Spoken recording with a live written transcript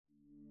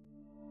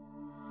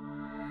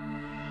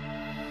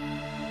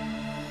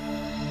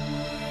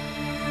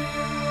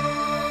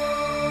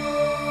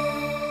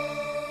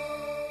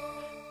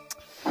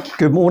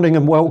Good morning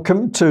and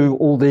welcome to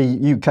all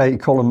the UK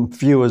column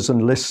viewers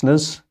and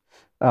listeners.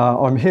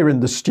 I'm here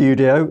in the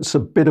studio. It's a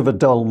bit of a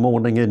dull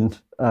morning in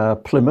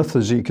Plymouth,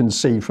 as you can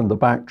see from the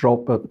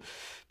backdrop, but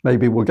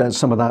maybe we'll get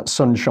some of that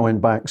sunshine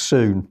back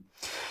soon.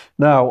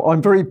 Now,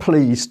 I'm very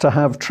pleased to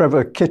have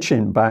Trevor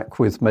Kitchen back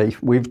with me.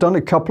 We've done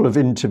a couple of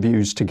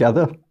interviews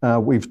together.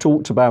 We've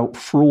talked about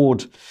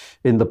fraud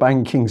in the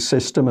banking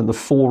system and the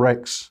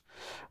Forex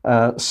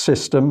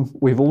system.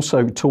 We've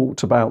also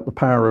talked about the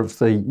power of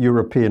the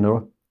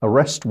European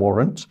arrest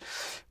warrant,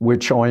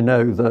 which I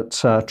know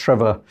that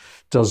Trevor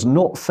does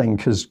not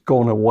think has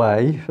gone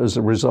away as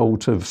a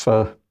result of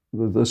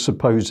the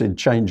supposed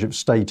change of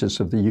status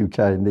of the UK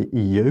and the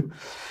EU.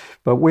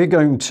 But we're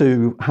going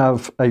to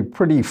have a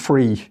pretty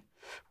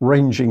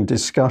free-ranging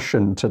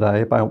discussion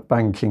today about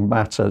banking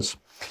matters.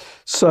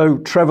 So,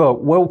 Trevor,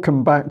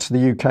 welcome back to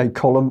the UK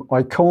column.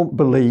 I can't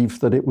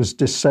believe that it was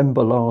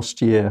December last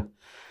year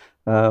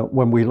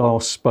when we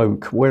last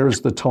spoke. Where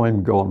has the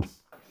time gone?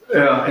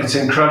 Yeah, it's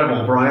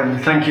incredible, Brian.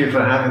 Thank you for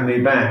having me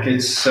back.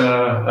 It's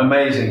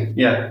amazing.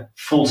 Yeah,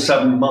 full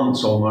 7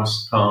 months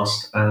almost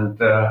passed, and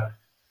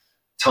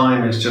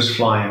time is just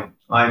flying.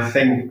 I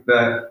think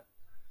that,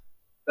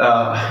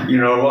 a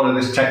lot of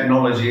this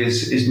technology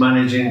is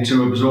managing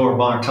to absorb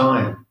our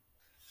time.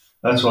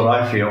 That's what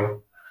I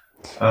feel.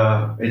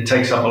 It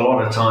takes up a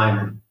lot of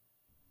time,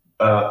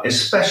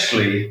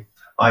 especially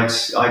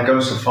I'd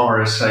go so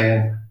far as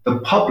saying the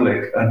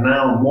public are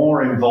now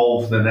more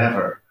involved than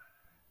ever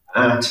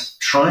at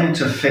trying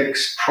to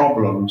fix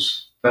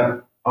problems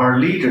that our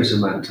leaders are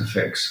meant to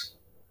fix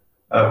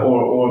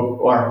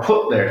or are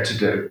put there to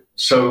do.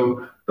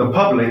 So the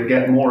public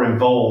get more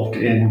involved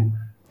in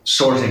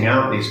sorting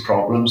out these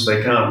problems.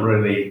 They can't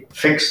really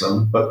fix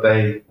them, but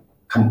they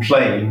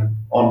complain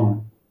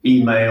on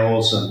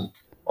emails and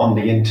on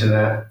the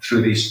internet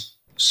through these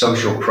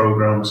social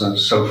programs and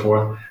so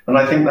forth. And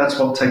I think that's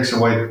what takes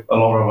away a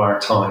lot of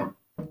our time.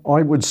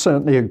 I would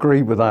certainly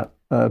agree with that.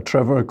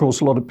 Trevor, of course,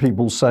 a lot of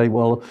people say,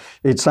 well,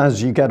 it's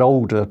as you get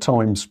older,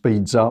 time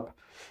speeds up.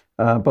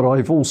 But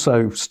I've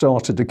also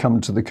started to come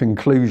to the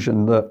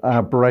conclusion that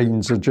our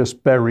brains are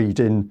just buried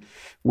in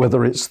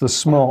whether it's the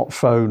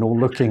smartphone or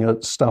looking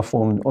at stuff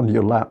on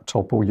your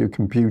laptop or your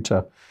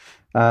computer.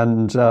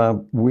 And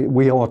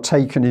we are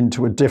taken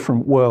into a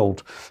different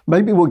world.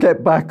 Maybe we'll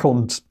get back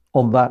on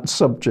that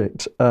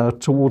subject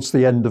towards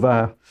the end of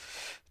our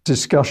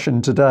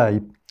discussion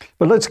today.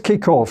 But let's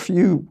kick off.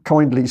 You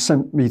kindly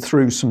sent me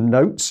through some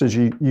notes, as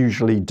you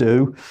usually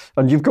do,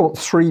 and you've got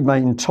three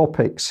main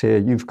topics here.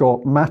 You've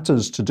got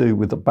matters to do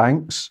with the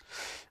banks.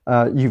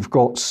 You've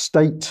got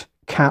state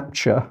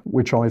capture,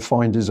 which I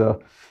find is a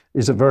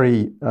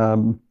very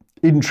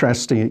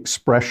interesting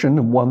expression,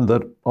 and one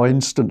that I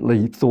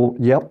instantly thought,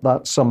 yep,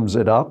 that sums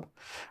it up.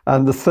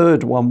 And the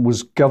third one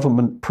was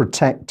government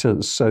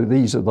protectors. So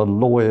these are the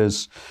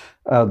lawyers,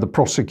 the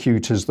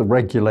prosecutors, the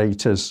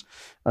regulators,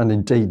 and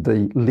indeed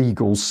the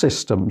legal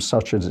system,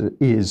 such as it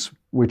is,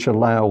 which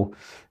allow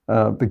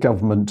the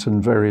government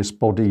and various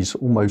bodies,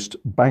 almost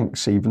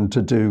banks even,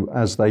 to do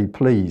as they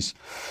please.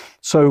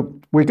 So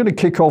we're going to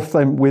kick off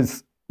then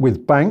with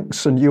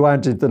banks, and you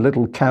added the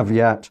little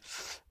caveat,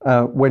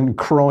 when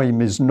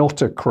crime is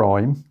not a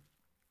crime.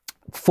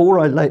 Before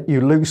I let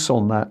you loose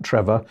on that,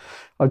 Trevor,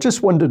 I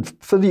just wondered,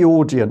 for the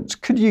audience,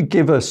 could you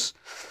give us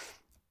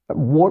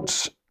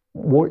what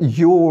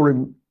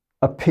your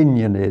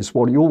opinion is,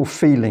 what your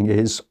feeling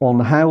is on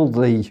how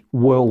the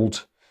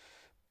world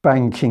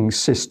banking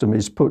system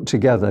is put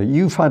together?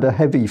 You've had a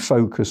heavy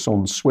focus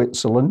on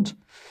Switzerland,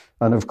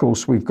 and of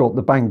course we've got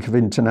the Bank of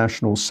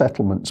International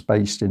Settlements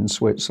based in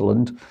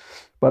Switzerland.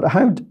 But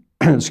how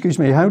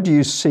do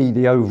you see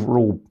the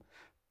overall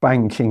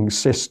banking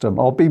system?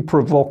 I'll be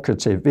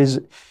provocative.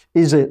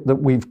 Is it that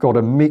we've got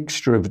a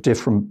mixture of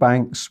different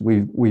banks?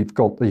 We've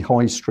got the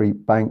high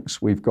street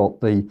banks, we've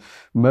got the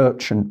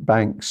merchant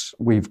banks,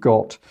 we've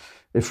got,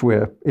 if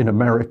we're in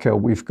America,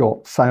 we've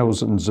got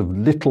thousands of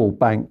little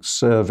banks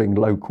serving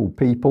local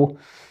people.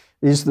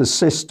 Is the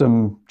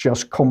system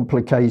just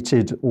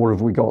complicated, or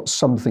have we got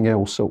something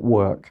else at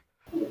work?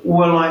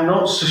 Well, I'm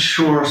not so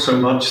sure so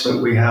much that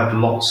we have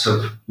lots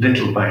of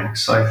little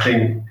banks. I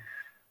think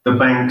the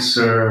banks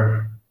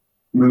are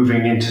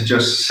moving into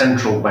just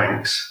central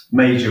banks,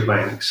 major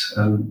banks,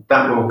 and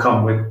that will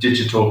come with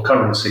digital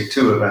currency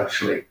too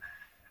eventually,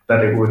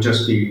 that it will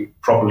just be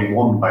probably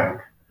one bank.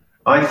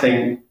 I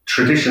think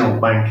traditional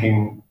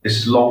banking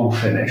is long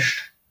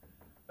finished.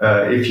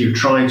 If you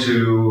try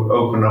to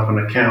open up an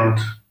account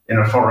in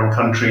a foreign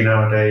country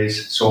nowadays,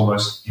 it's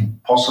almost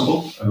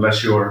impossible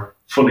unless you're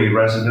fully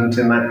resident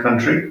in that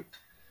country.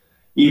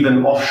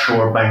 Even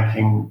offshore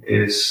banking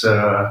is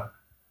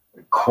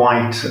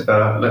quite,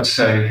 let's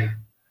say,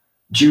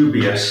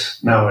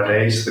 dubious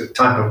nowadays, the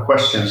type of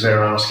questions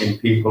they're asking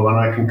people, and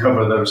I can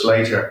cover those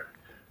later.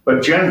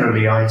 But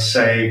generally, I'd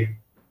say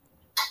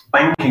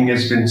banking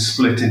has been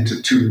split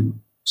into two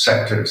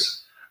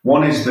sectors.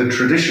 One is the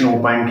traditional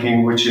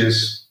banking, which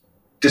is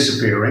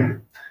disappearing.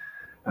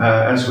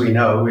 As we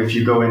know, if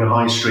you go in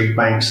high street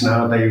banks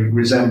now, they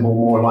resemble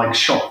more like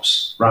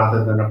shops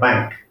rather than a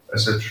bank.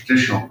 as a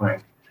traditional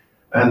bank.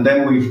 And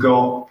then we've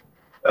got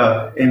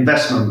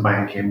investment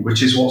banking,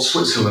 which is what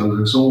Switzerland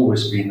has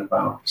always been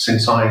about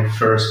since I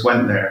first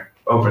went there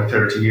over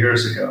 30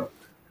 years ago.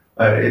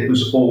 It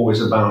was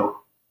always about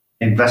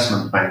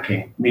investment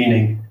banking,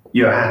 meaning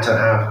you had to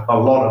have a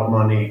lot of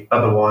money,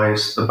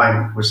 otherwise the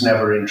bank was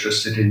never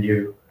interested in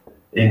you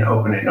in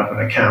opening up an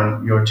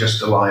account. You're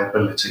just a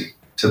liability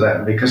to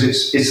them because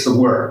it's the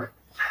work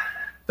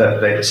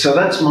that they. So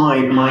that's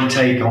my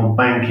take on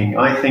banking.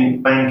 I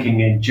think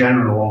banking in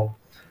general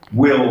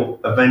will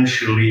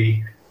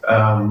eventually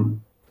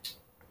become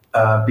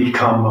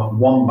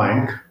one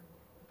bank.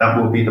 That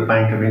will be the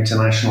Bank of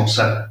International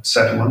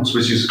Settlements,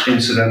 which is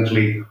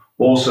incidentally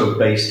also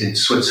based in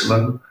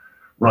Switzerland,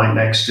 right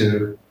next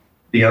to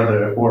the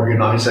other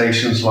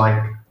organizations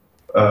like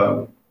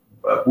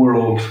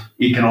World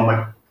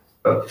Economic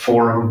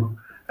Forum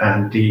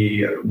and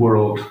the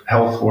World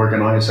Health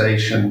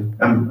Organization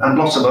and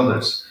lots of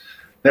others.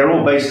 They're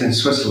all based in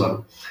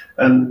Switzerland.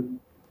 And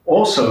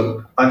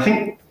also, I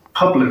think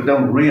public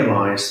don't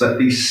realize that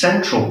these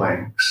central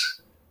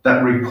banks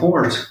that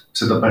report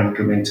to the Bank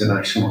of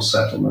International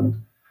Settlement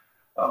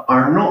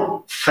are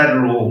not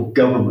federal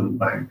government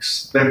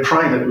banks. They're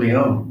privately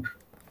owned.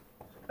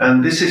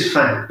 And this is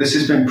fact. This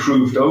has been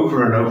proved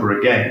over and over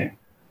again,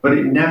 but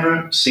it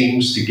never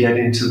seems to get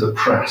into the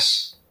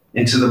press,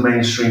 into the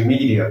mainstream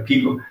media.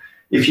 People,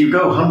 if you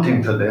go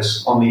hunting for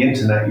this on the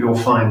internet, you'll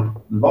find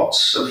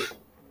lots of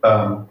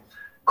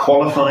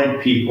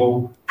qualified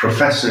people,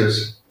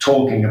 professors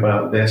talking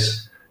about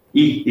this,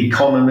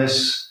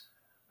 economists,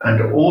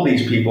 and all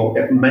these people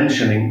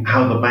mentioning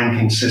how the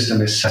banking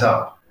system is set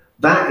up.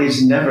 That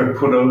is never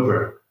put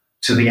over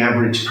to the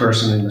average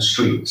person in the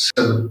street.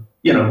 So,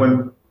 you know,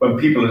 when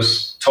people are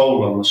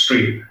told on the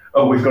street,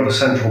 oh, we've got a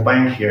central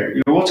bank here,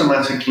 you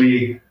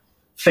automatically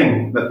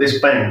think that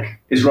this bank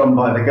is run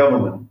by the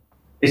government.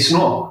 It's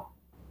not.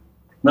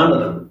 None of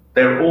them.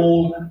 They're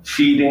all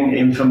feeding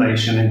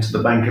information into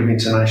the Bank of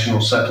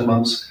International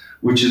Settlements,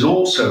 which is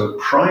also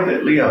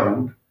privately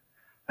owned,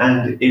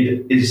 and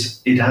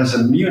it has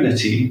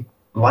immunity,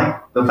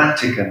 like the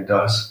Vatican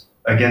does,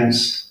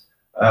 against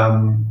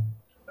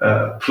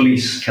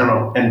police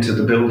cannot enter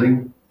the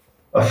building,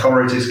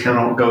 authorities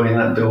cannot go in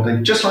that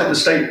building, just like the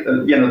state,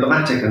 the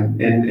Vatican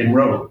in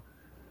Rome.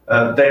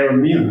 They're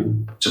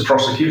immune to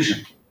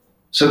prosecution,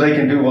 so they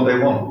can do what they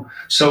want.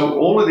 So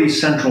all of these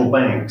central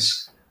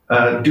banks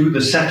do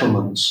the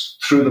settlements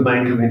through the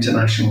Bank of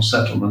International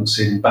Settlements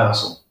in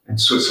Basel, in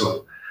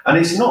Switzerland. And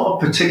it's not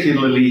a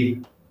particularly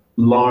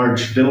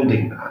large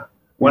building there.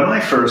 When I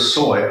first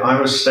saw it,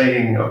 I was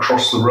staying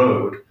across the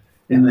road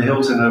in the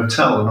Hilton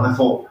Hotel, and I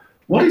thought,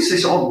 what is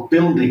this odd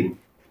building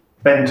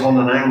bent on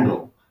an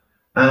angle?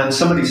 And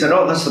somebody said,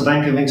 oh, that's the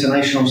Bank of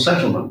International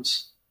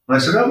Settlements. And I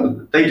said,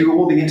 oh, they do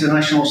all the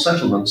international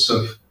settlements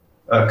of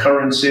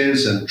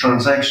currencies and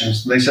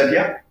transactions. And they said,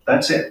 yeah,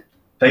 that's it.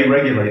 They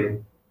regulate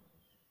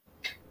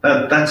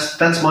them.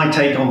 That's my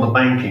take on the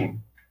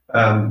banking,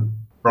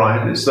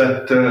 Brian. Is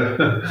that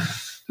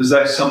does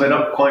that sum it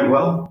up quite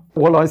well?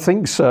 Well, I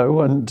think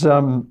so. And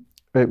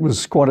it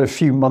was quite a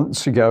few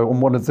months ago on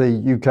one of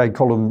the UK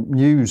column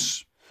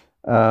news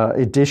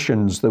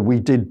editions that we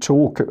did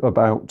talk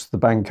about the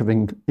Bank of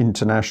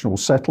International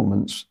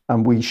Settlements,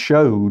 and we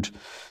showed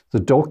the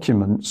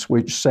documents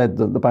which said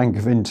that the Bank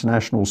of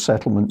International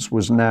Settlements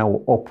was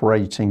now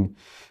operating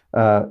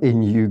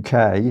in UK,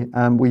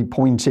 and we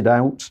pointed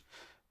out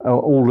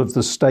all of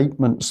the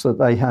statements that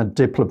they had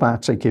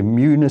diplomatic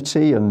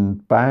immunity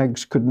and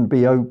bags couldn't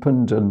be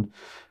opened and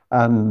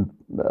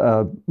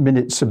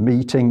minutes of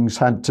meetings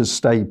had to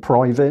stay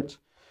private.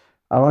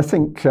 And I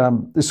think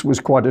this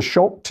was quite a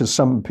shock to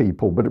some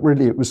people, but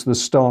really it was the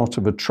start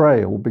of a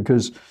trail,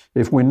 because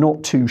if we're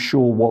not too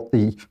sure what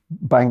the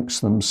banks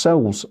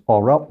themselves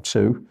are up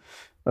to,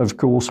 of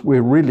course,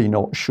 we're really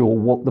not sure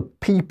what the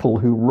people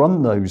who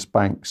run those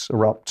banks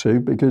are up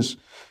to, because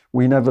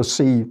we never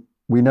see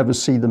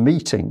the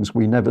meetings,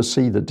 we never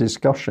see the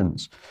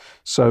discussions.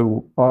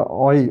 So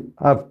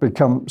I've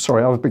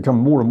become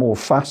more and more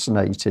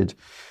fascinated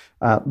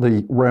at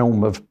the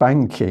realm of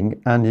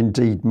banking and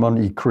indeed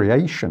money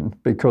creation,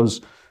 because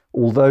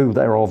although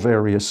there are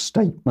various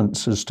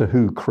statements as to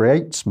who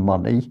creates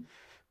money,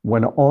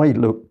 when I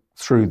look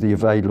through the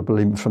available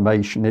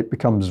information, it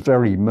becomes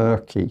very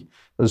murky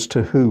as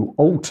to who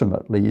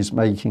ultimately is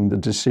making the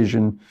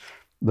decision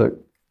that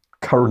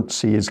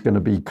currency is going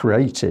to be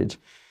created.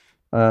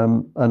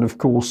 And of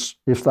course,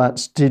 if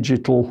that's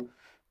digital,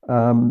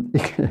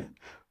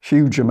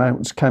 huge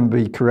amounts can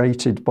be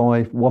created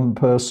by one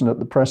person at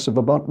the press of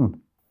a button.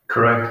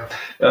 Correct.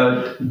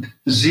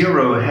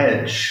 Zero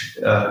Hedge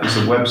is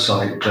a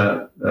website,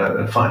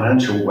 a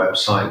financial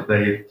website.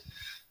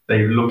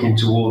 They look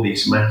into all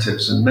these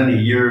matters, and many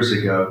years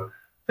ago,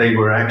 they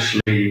were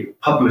actually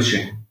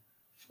publishing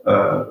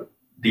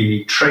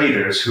the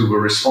traders who were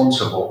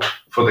responsible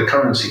for the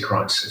currency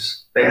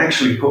crisis. They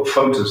actually put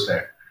photos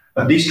there.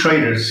 These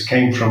traders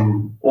came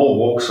from all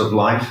walks of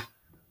life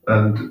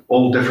and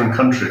all different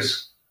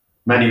countries.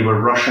 Many were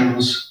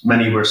Russians,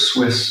 many were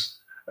Swiss,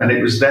 And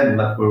it was then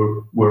that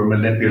we're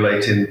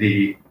manipulating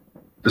the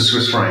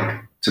Swiss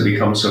franc to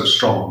become so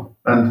strong.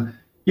 And,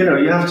 you know,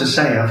 you have to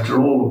say,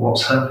 after all of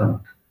what's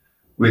happened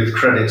with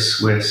Credit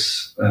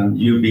Suisse and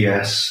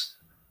UBS,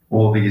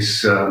 all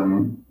these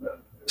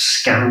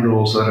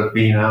scandals that have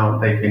been out,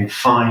 they've been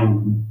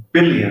fined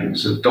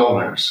billions of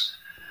dollars,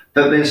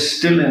 that they're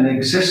still in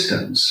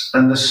existence.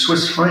 And the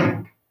Swiss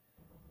franc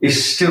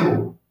is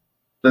still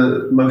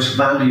the most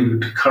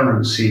valued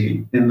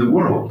currency in the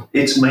world.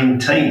 It's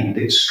maintained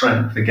its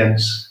strength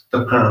against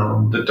the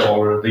pound, the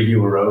dollar, the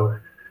euro.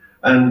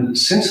 And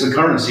since the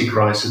currency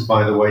crisis,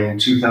 by the way, in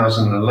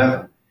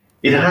 2011,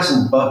 it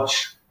hasn't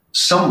budged.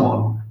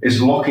 Someone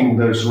is locking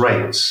those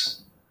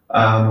rates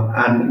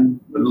and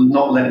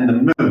not letting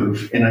them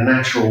move in a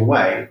natural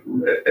way.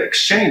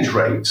 Exchange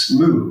rates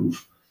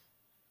move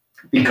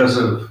because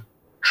of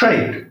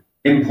trade,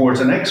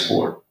 import and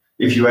export.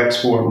 If you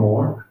export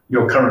more,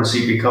 your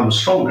currency becomes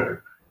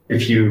stronger.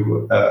 If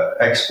you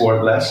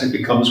export less, it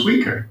becomes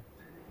weaker.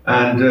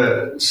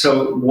 And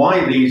so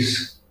why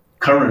these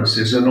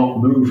currencies are not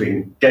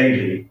moving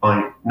daily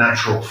by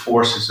natural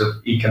forces of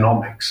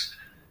economics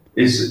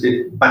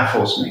it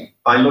baffles me.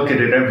 I look at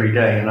it every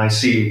day and I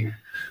see,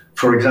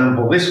 for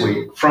example, this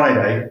week,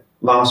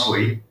 last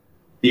week,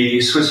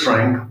 the Swiss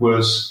franc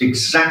was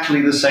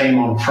exactly the same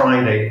on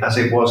Friday as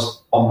it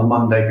was on the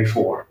Monday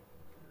before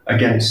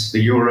against the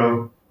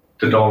euro,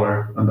 the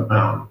dollar and the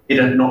pound. It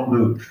had not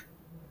moved.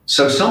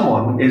 So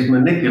someone is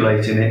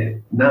manipulating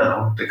it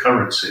now, the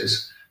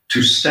currencies,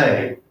 to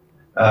stay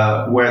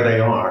where they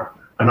are.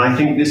 And I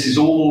think this is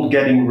all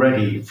getting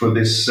ready for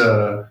this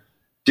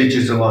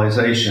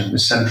digitalization, the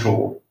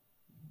central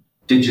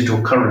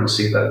digital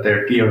currency that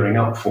they're gearing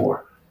up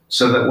for,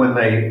 so that when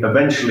they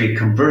eventually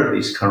convert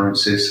these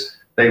currencies,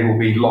 they will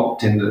be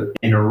locked in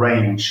a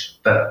range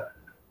that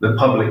the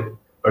public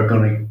are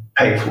going to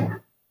pay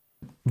for.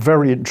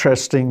 Very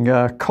interesting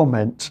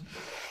comment.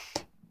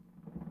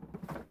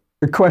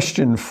 A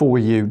question for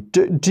you.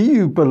 Do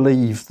you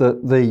believe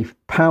that the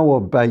power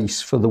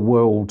base for the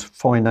world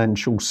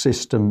financial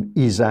system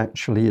is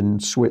actually in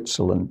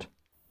Switzerland?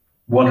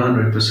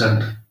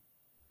 100%.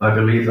 I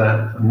believe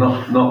that.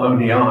 Not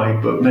only I,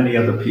 but many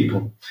other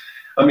people.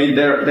 I mean,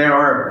 there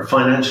are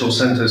financial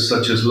centers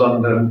such as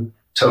London,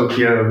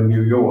 Tokyo,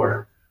 New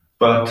York,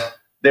 but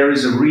there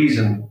is a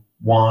reason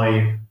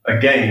why,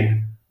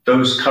 again,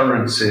 those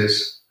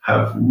currencies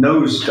have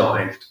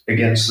nosedived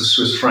against the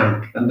Swiss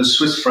franc, and the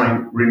Swiss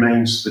franc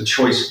remains the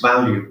choice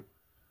value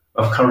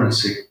of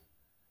currency.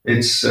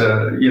 It's,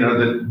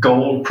 the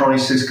gold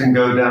prices can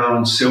go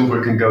down,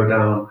 silver can go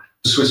down,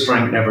 the Swiss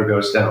franc never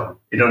goes down,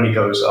 it only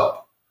goes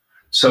up.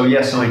 So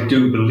yes, I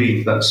do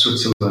believe that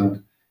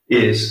Switzerland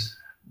is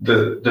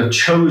the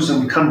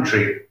chosen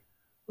country.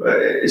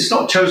 It's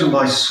not chosen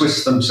by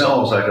Swiss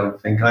themselves, I don't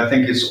think. I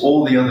think it's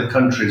all the other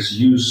countries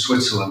use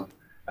Switzerland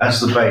as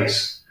the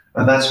base.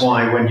 And that's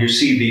why when you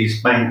see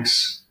these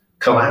banks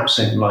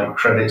collapsing like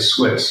Credit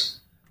Suisse,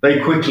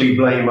 they quickly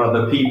blame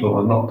other people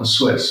and not the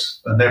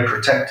Swiss, and they're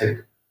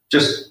protected,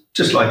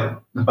 just like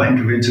the Bank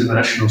of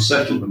International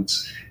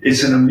Settlements.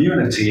 It's an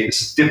immunity,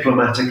 it's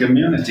diplomatic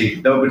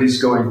immunity.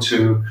 Nobody's going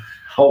to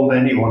hold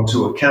anyone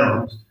to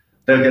account.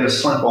 They'll get a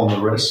slap on the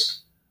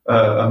wrist,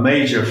 a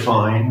major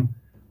fine,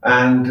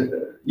 and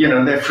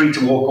they're free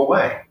to walk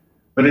away.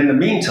 But in the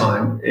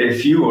meantime,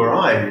 if you or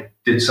I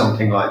did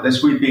something like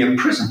this, we'd be in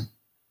prison.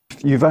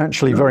 You've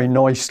actually very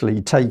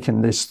nicely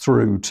taken this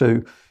through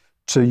to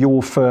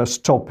your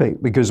first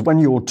topic, because when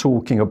you're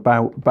talking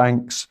about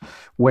banks,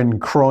 when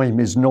crime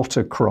is not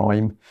a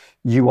crime,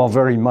 you are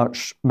very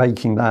much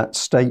making that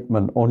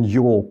statement on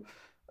your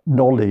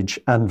knowledge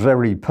and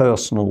very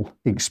personal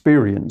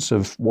experience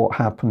of what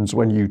happens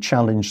when you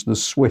challenge the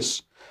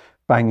Swiss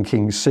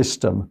banking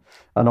system.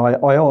 And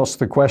I asked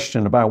the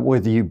question about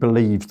whether you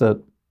believe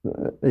that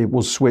it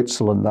was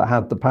Switzerland that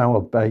had the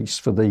power base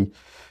for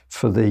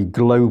the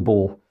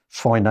global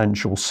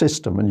financial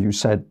system, and you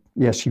said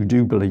yes, you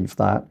do believe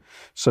that.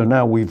 So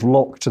now we've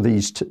locked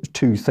these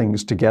two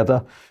things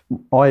together.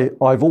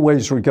 I've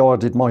always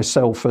regarded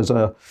myself as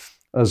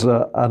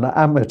an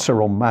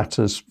amateur on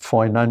matters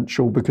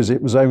financial, because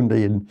it was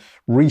only in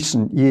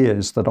recent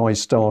years that I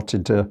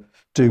started to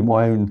do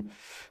my own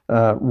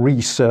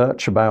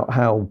research about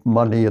how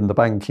money and the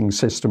banking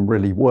system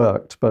really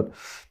worked. But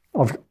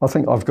I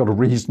think I've got a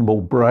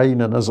reasonable brain,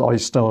 and as I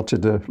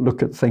started to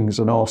look at things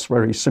and ask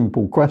very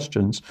simple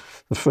questions,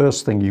 the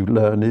first thing you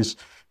learn is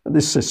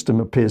this system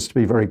appears to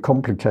be very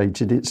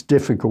complicated. It's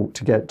difficult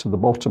to get to the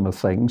bottom of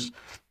things.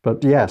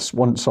 But yes,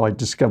 once I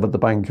discovered the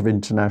Bank of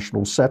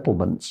International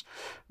Settlements,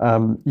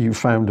 you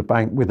found a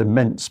bank with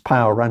immense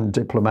power and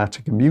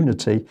diplomatic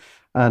immunity,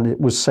 and it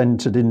was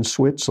centred in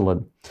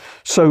Switzerland.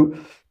 So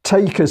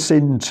take us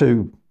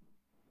into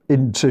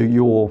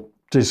your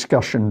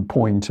discussion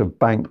point of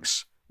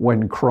banks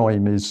when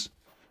crime is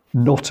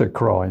not a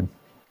crime.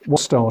 What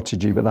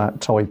started you with that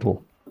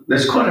title?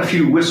 There's quite a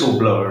few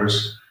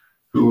whistleblowers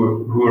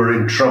who are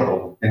in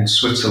trouble in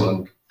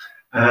Switzerland.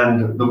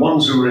 And the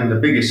ones who are in the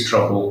biggest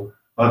trouble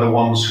are the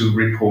ones who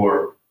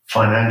report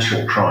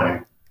financial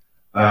crime.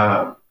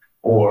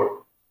 or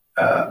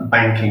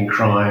banking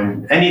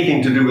crime,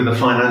 anything to do with a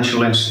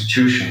financial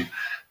institution.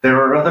 There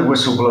are other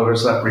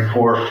whistleblowers that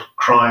report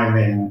crime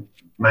in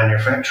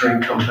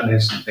manufacturing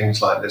companies and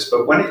things like this.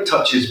 But when it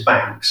touches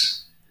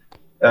banks,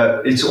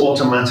 it's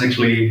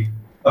automatically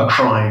a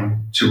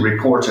crime to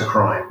report a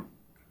crime.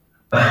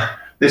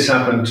 This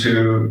happened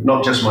to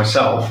not just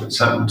myself, it's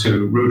happened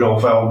to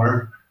Rudolf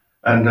Elmer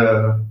and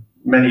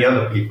many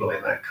other people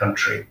in that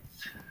country.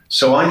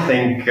 So I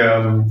think,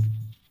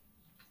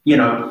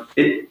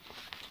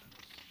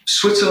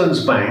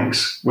 Switzerland's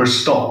banks were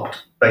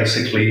stopped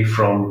basically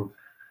from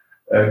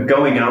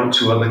going out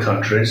to other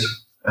countries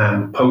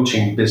and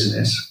poaching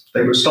business.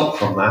 They were stopped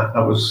from that.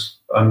 That was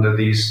under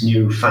these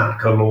new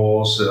FATCA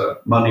laws,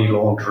 money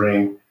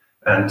laundering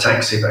and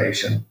tax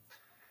evasion.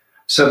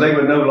 So they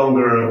were no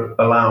longer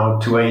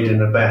allowed to aid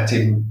and abet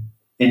in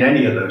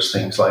any of those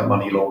things like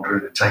money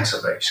laundering and tax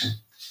evasion.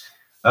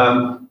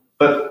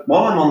 But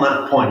while I'm on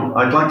that point,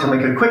 I'd like to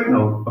make a quick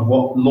note of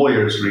what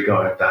lawyers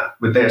regard that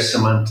with their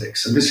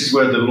semantics. And this is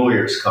where the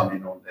lawyers come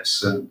in on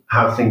this and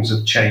how things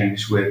have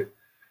changed with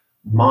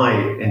my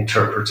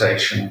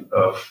interpretation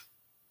of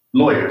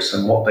lawyers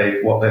and what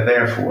they're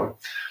there for.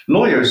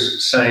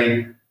 Lawyers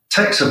say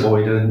tax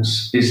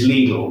avoidance is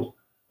legal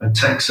and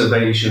tax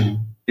evasion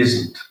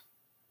isn't.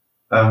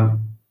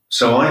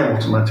 So I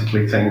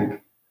automatically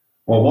think,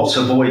 well, what's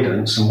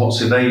avoidance and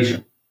what's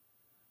evasion?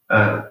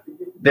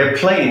 They're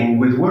playing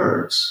with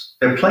words.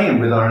 They're playing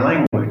with our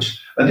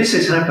language. And this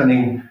is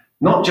happening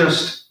not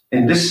just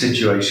in this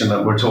situation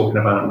that we're talking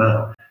about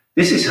now.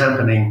 This is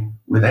happening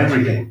with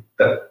everything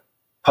that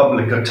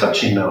public are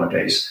touching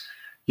nowadays.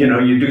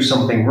 You do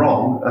something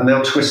wrong and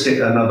they'll twist it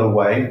another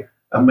way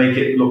and make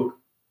it look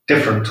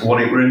different to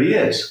what it really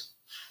is.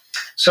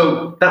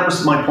 So that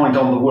was my point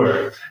on the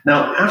word.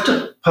 Now,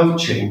 after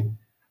poaching,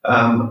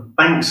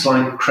 banks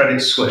like Credit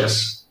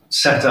Suisse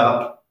set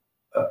up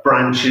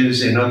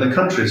branches in other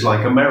countries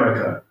like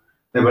America.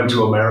 They went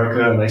to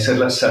America and they said,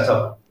 let's set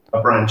up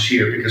a branch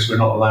here because we're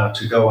not allowed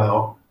to go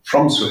out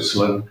from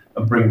Switzerland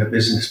and bring the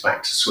business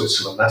back to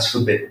Switzerland. That's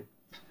forbidden.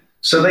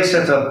 So they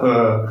set up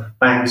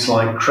banks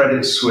like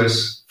Credit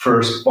Suisse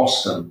First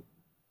Boston.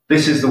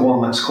 This is the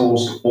one that's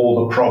caused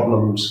all the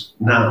problems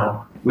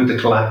now with the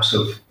collapse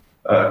of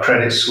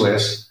Credit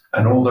Suisse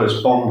and all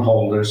those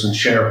bondholders and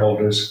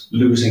shareholders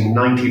losing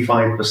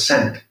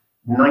 95%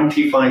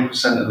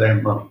 of their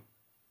money.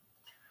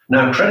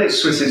 Now, Credit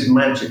Suisse's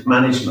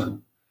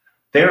management,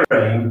 their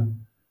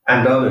aim,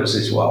 and others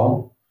as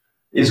well,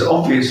 is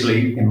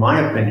obviously, in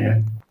my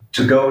opinion,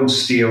 to go and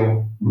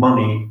steal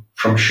money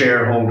from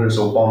shareholders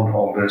or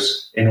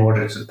bondholders in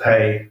order to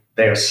pay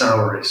their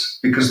salaries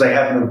because they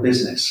have no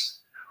business.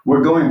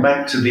 We're going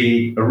back to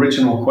the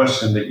original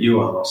question that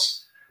you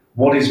asked.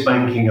 What is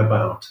banking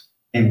about?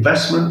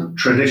 Investment,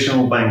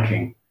 traditional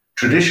banking.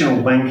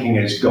 Traditional banking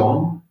is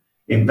gone.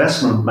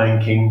 Investment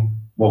banking,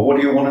 well, what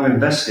do you want to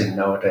invest in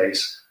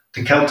nowadays?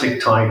 The Celtic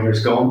tiger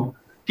is gone.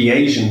 The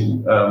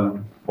Asian,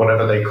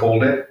 whatever they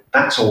called it,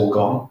 that's all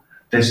gone.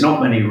 There's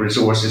not many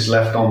resources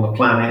left on the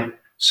planet.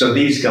 So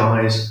these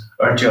guys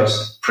are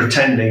just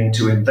pretending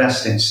to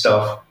invest in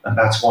stuff. And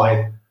that's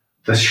why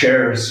the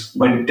shares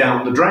went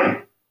down the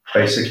drain,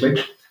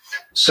 basically.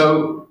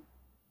 So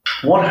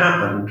what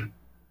happened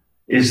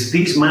is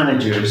these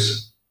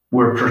managers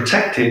were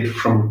protected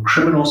from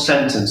criminal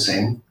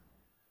sentencing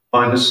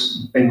by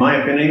this, in my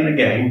opinion,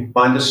 again,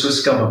 by the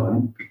Swiss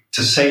government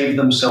to save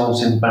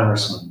themselves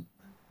embarrassment.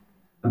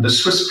 And the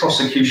Swiss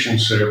prosecution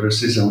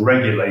services and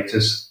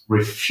regulators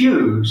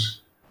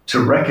refuse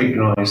to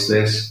recognize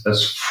this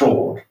as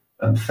fraud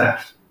and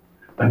theft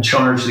and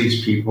charge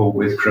these people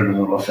with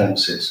criminal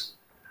offenses.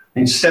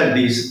 Instead,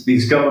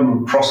 these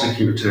government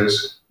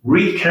prosecutors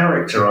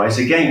recharacterize,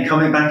 again,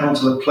 coming back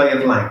onto the play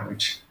of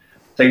language,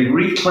 they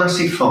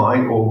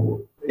reclassify,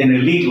 or in a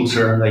legal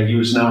term they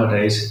use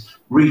nowadays,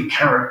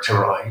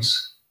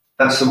 recharacterize,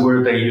 that's the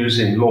word they use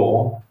in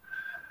law,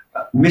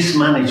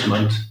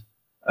 mismanagement,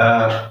 they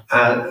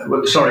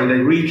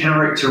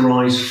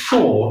recharacterize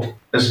fraud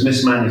as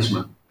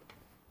mismanagement.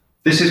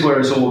 This is where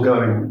it's all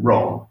going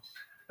wrong.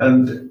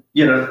 And,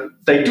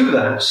 they do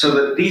that so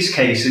that these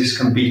cases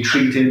can be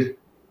treated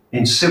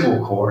in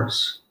civil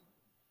courts,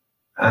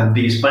 and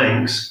these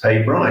banks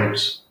pay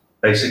bribes,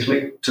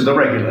 basically, to the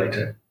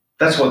regulator.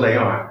 That's what they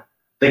are.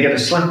 They get a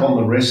slap on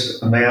the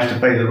wrist and they have to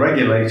pay the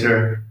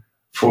regulator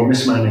for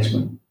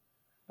mismanagement.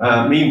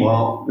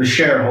 Meanwhile, the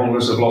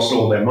shareholders have lost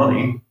all their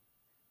money,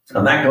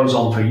 and that goes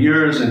on for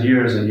years and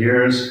years and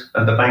years,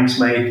 and the banks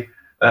the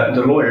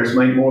lawyers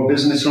make more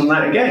business from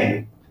that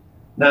again.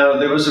 Now,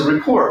 there was a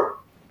report,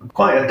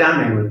 quite a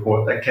damning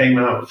report, that came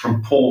out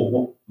from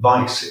Paul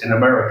Weiss in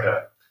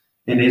America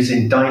in his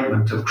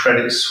indictment of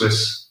Credit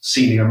Suisse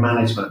senior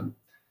management.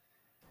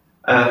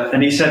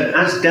 And he said,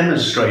 as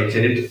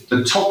demonstrated,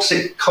 the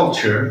toxic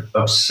culture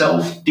of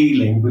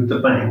self-dealing with the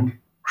bank,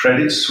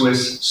 Credit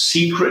Suisse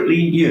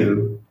secretly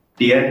knew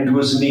the end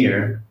was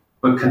near,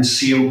 but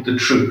concealed the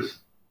truth.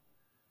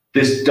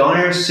 This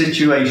dire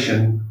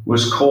situation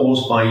was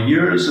caused by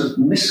years of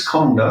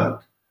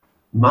misconduct,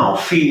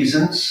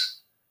 malfeasance,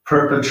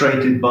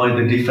 perpetrated by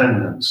the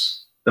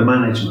defendants, the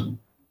management.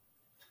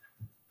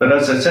 But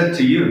as I said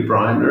to you,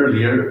 Brian,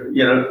 earlier,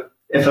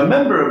 if a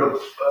member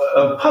of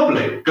a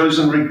public goes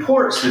and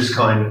reports this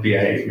kind of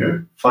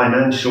behavior,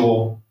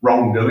 financial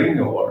wrongdoing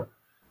or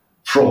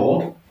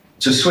fraud,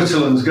 to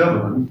Switzerland's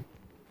government,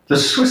 the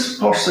Swiss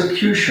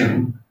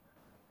prosecution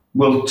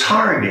will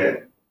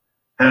target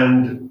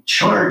and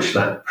charge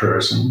that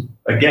person.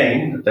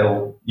 Again,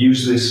 they'll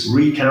use this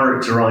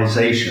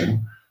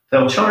recharacterization.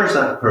 They'll charge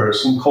that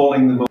person,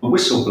 calling them a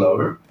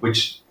whistleblower,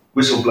 which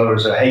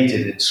whistleblowers are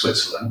hated in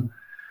Switzerland,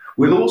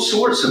 with all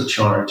sorts of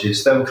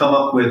charges. They'll come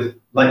up with,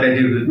 like they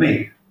did with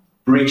me,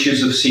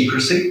 breaches of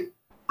secrecy,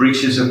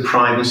 breaches of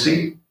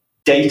privacy,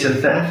 data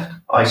theft.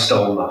 I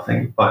stole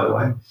nothing, by the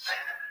way.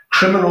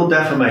 Criminal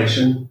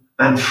defamation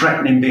and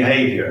threatening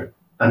behavior.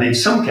 And in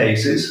some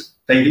cases,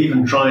 they've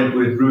even tried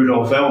with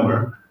Rudolf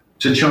Elmer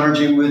to charge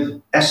him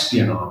with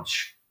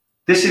espionage.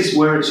 This is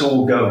where it's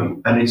all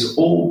going. And it's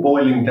all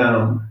boiling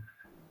down,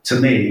 to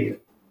me,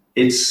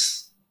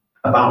 it's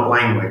about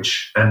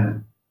language,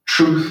 and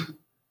truth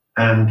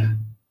and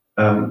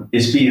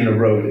is being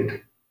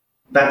eroded.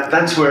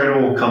 That's where it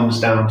all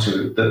comes down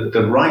to,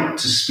 the right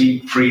to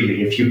speak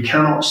freely. If you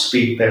cannot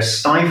speak, they're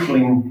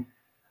stifling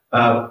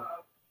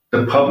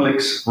the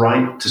public's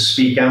right to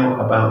speak out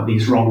about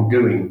these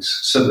wrongdoings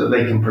so that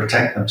they can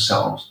protect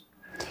themselves.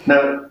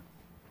 Now,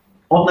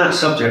 on that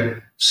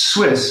subject,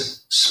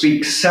 Swiss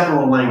speak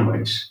several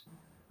languages,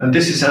 and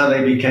this is how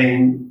they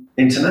became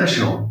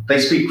international. They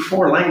speak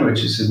 4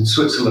 languages in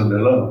Switzerland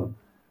alone,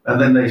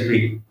 and then they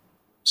speak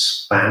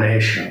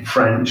Spanish and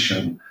French,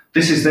 and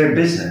this is their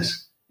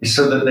business, is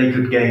so that they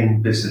could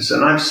gain business.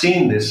 And I've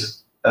seen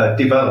this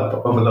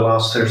develop over the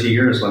last 30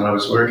 years when I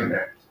was working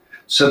there.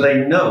 So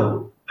they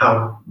know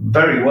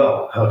very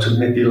well how to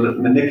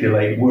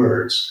manipulate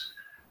words,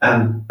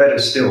 and better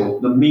still,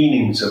 the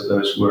meanings of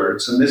those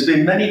words. And there's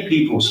been many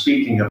people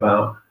speaking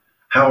about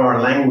how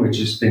our language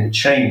has been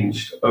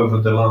changed over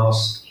the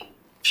last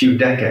few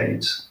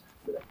decades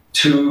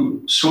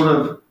to sort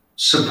of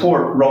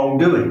support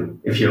wrongdoing,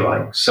 if you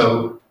like.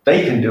 So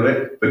they can do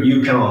it, but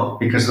you can't,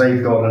 because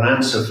they've got an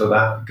answer for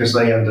that, because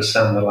they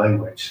understand the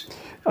language.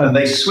 And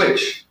they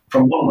switch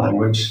from one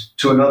language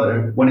to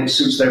another when it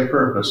suits their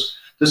purpose.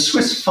 The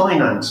Swiss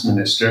finance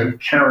minister,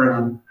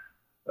 Karen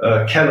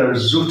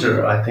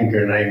Keller-Sutter, I think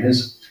her name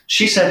is,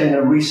 she said in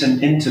a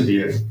recent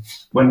interview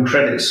when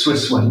Credit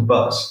Suisse went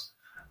bust,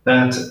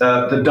 that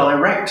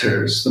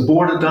the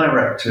board of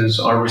directors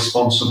are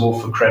responsible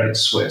for Credit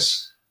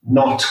Suisse,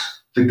 not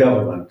the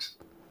government.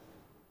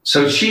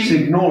 So she's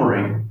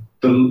ignoring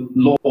the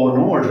law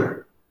and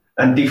order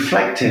and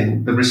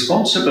deflecting the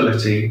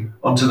responsibility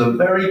onto the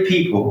very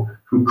people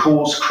who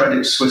caused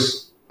Credit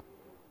Suisse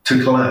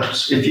to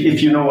collapse,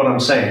 if you know what I'm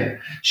saying.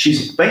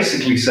 She's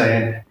basically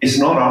saying it's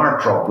not our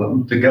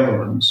problem, the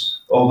government's,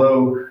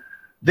 although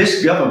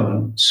this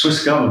government,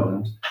 Swiss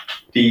government,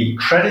 the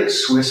Credit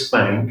Suisse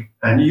Bank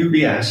and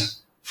UBS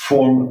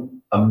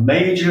form a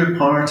major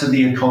part of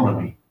the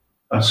economy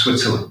of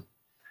Switzerland.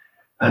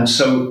 And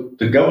so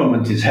the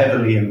government is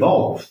heavily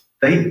involved.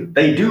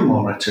 They do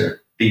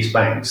monitor these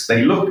banks.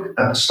 They look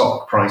at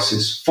stock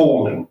prices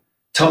falling,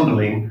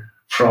 tumbling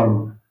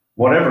from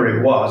whatever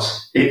it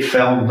was. It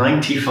fell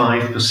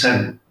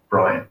 95%,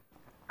 Brian.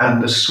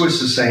 And the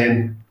Swiss are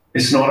saying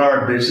it's not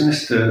our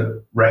business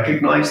to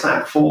recognize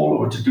that fall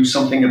or to do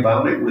something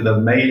about it with a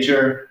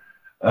major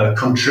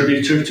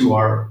contributor to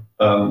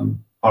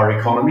our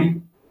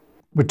economy.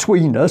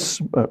 Between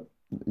us,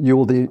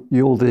 you're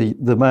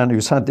the man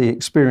who's had the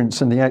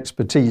experience and the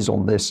expertise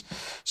on this.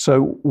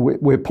 So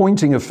we're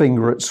pointing a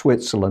finger at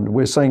Switzerland.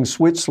 We're saying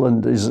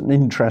Switzerland is an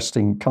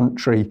interesting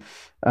country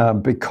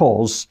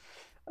because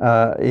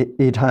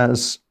it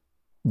has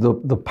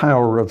the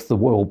power of the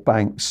world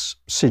banks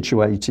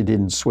situated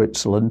in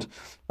Switzerland.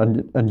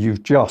 And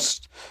you've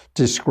just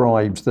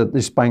described that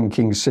this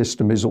banking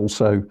system is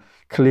also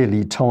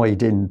clearly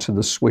tied into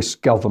the Swiss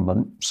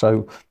government.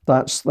 So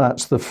that's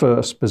the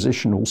first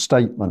positional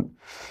statement.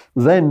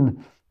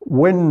 Then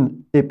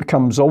when it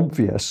becomes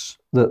obvious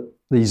that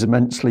these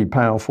immensely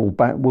powerful,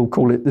 we'll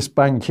call it this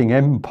banking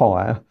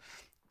empire,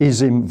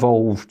 is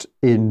involved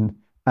in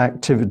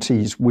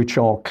activities which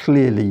are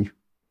clearly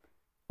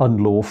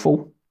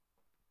unlawful,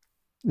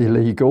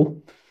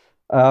 illegal,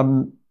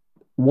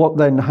 what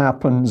then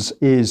happens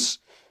is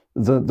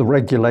the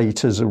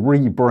regulators are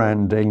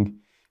rebranding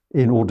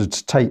in order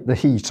to take the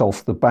heat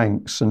off the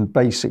banks and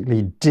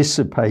basically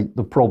dissipate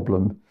the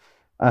problem.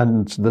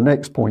 And the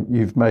next point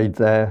you've made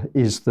there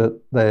is that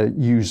they're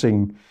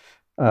using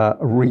a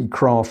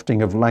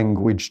recrafting of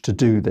language to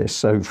do this.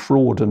 So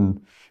fraud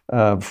and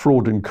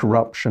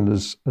corruption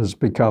has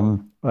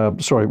become,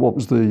 what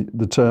was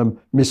the term?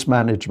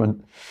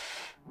 Mismanagement.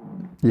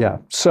 Yeah.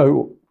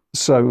 So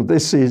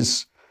this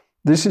is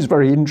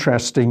very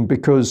interesting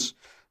because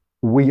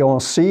we are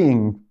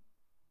seeing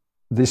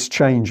this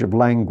change of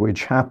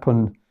language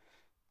happen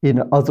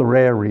in other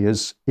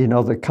areas, in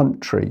other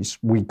countries.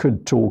 We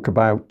could talk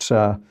about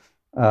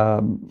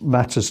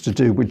matters to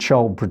do with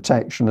child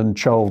protection and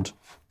child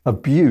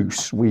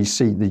abuse, we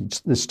see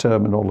this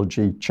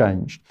terminology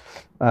changed.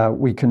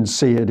 We can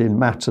see it in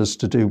matters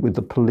to do with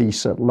the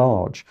police at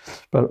large.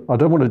 But I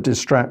don't want to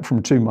distract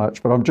from too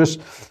much, but I'm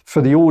just,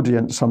 for the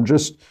audience, I'm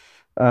just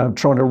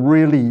trying to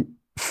really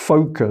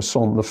focus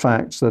on the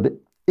fact that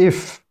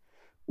if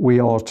we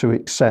are to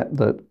accept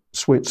that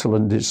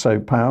Switzerland is so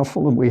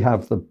powerful and we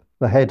have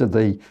the head of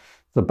the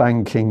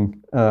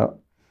banking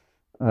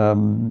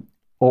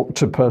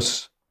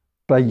octopus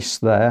base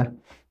there,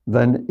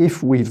 then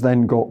if we've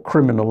then got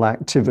criminal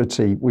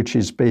activity which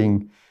is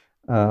being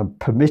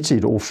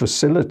permitted or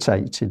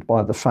facilitated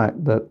by the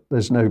fact that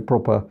there's no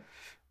proper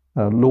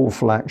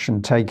lawful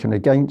action taken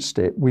against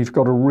it, we've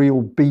got a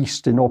real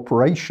beast in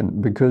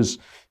operation because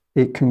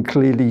it can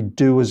clearly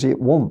do as it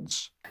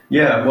wants.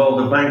 Yeah, well,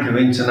 the Bank of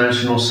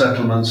International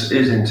Settlements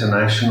is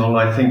international.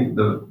 I think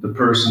the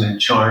person in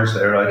charge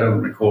there, I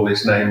don't recall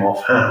his name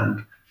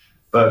offhand,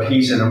 but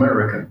he's an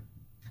American.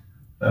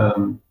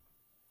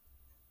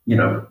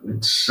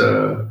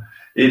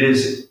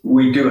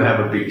 We do have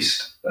a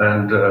beast,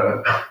 and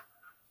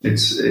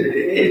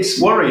it's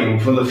worrying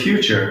for the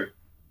future.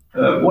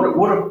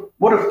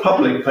 What are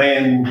public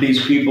paying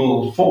these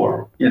people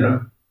for?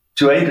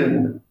 To aid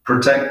and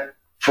protect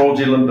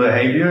fraudulent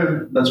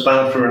behavior that's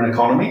bad for an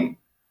economy?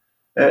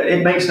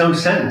 It makes no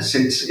sense.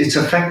 It's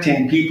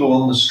affecting people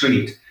on the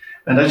street,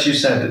 and as you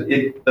said,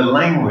 the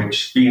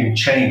language being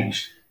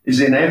changed is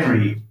in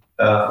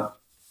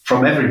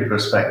from every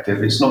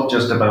perspective. It's not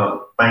just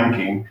about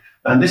banking,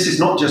 and this is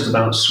not just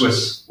about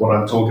Swiss. What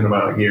I'm talking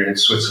about here in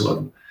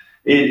Switzerland,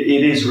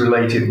 it is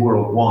related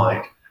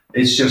worldwide.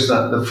 It's just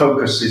that the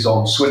focus is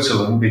on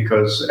Switzerland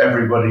because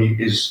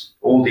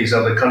all these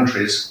other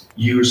countries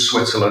use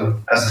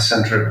Switzerland as the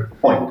center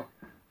point.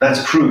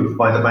 That's proved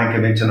by the Bank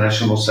of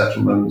International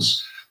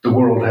Settlements, the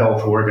World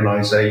Health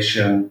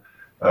Organization,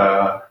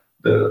 the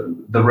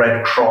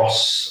Red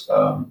Cross.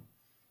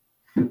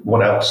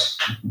 What else?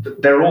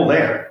 They're all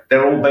there.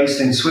 They're all based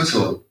in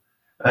Switzerland.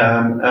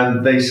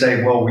 And they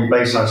say, well, we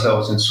base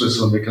ourselves in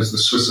Switzerland because the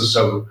Swiss are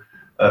so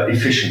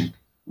efficient.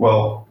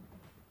 Well,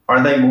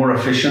 are they more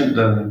efficient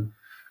than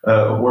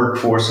a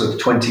workforce of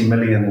 20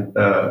 million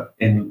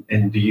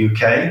in the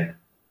UK?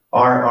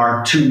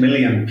 Are 2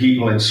 million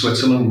people in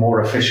Switzerland more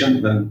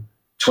efficient than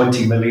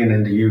 20 million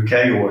in the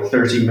UK or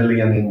 30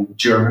 million in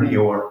Germany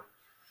or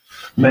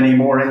many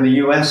more in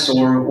the US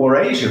or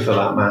Asia for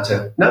that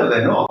matter? No,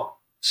 they're not.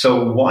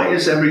 So why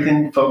is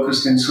everything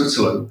focused in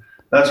Switzerland?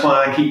 That's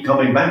why I keep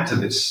coming back to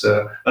this.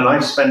 And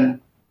I've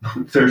spent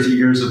 30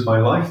 years of my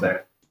life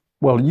there.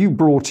 Well, you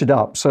brought it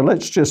up, so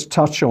let's just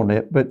touch on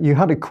it. But you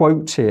had a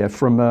quote here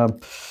from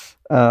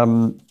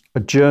a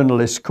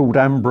journalist called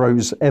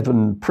Ambrose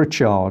Evan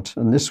Pritchard,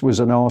 and this was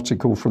an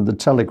article from the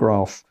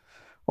Telegraph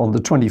on the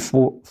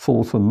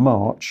 24th of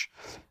March,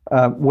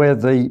 where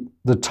the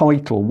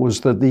title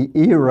was that the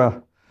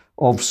era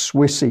of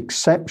Swiss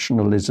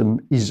exceptionalism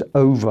is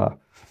over.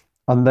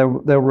 And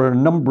there were a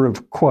number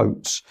of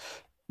quotes.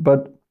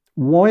 But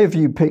why have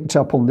you picked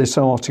up on this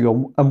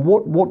article? And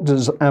what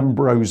does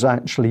Ambrose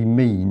actually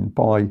mean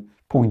by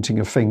pointing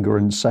a finger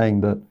and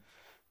saying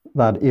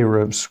that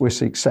era of Swiss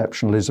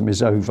exceptionalism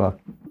is over?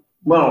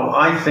 Well,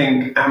 I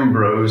think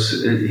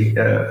Ambrose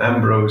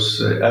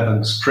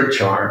Evans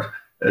Pritchard,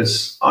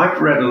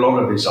 I've read a lot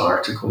of his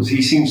articles.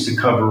 He seems to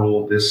cover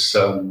all this,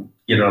 like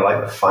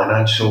the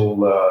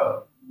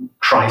financial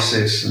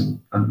crisis and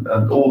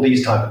all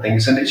these type of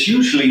things. And it's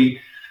usually,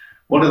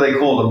 what do they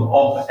call them?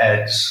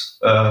 Op-eds,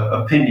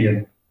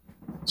 opinion.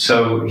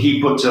 So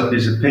he puts up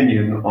his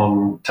opinion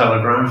on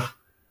Telegraph,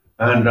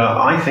 and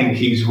I think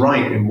he's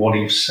right in what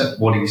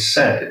he's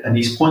said, and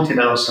he's pointed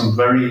out some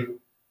very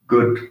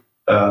good.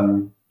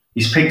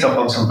 He's picked up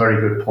on some very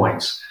good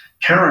points.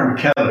 Karen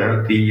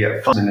Keller,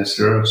 the Finance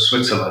Minister of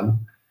Switzerland,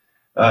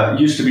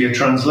 used to be a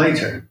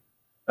translator,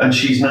 and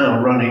she's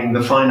now running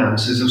the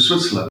finances of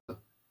Switzerland.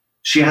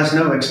 She has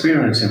no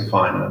experience in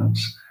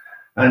finance.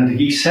 And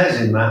he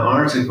says in that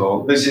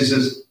article, this is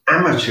as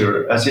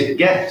amateur as it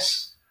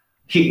gets.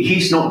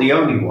 He's not the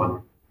only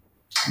one.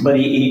 But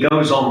he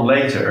goes on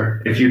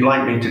later. If you'd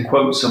like me to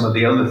quote some of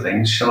the other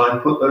things, shall I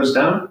put those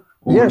down?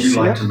 Or yes, would you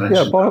like to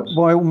mention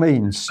by all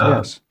means,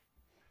 yes.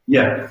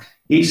 Yeah,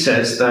 he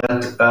says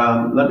that,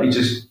 let me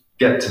just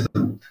get to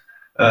them.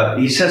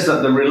 He says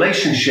that the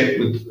relationship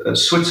with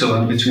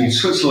Switzerland, between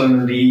Switzerland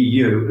and the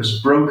EU,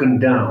 has broken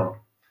down.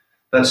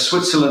 That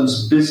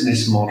Switzerland's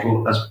business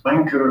model as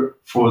banker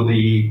for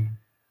the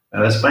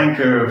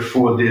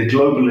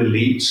global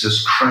elites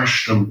has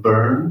crashed and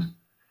burned,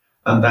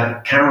 and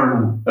that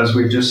Karen, as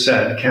we've just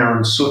said,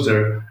 Karen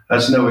Sutter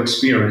has no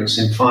experience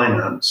in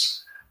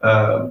finance.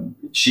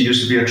 She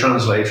used to be a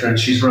translator, and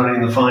she's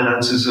running the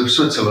finances of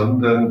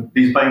Switzerland, and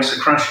these banks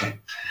are crashing.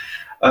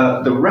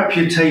 The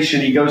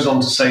reputation, he goes on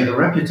to say, the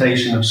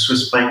reputation of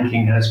Swiss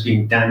banking has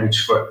been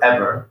damaged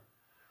forever.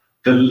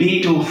 The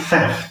legal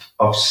theft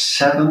of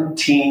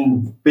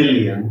 17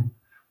 billion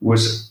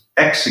was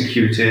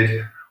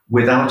executed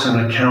without an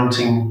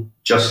accounting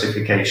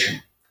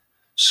justification.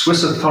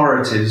 Swiss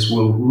authorities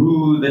will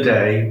rue the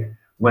day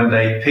when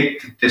they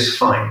picked this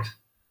fight.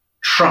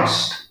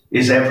 Trust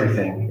is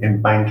everything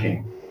in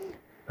banking,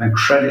 and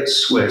Credit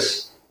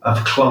Suisse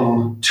have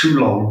clung too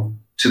long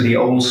to the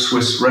old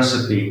Swiss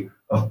recipe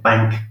of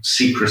bank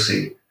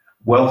secrecy,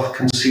 wealth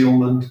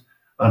concealment,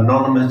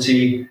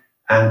 anonymity,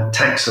 and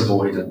tax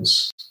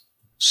avoidance.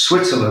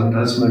 Switzerland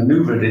has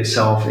maneuvered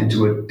itself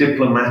into a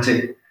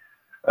diplomatic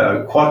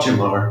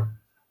quagmire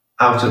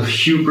out of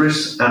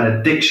hubris and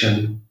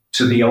addiction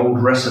to the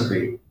old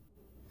recipe.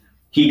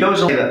 He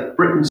goes on to say that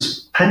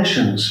Britain's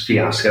pensions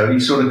fiasco, he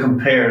sort of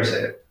compares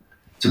it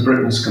to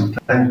Britain's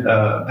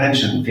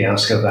pension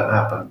fiasco that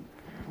happened.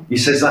 He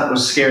says that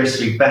was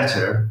scarcely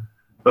better,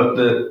 but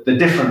the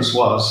difference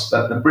was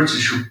that the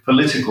British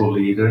political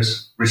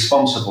leaders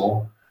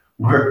responsible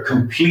were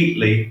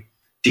completely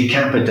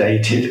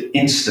decapitated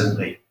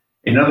instantly.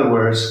 In other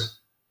words,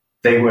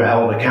 they were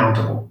held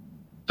accountable.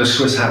 The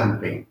Swiss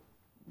haven't been.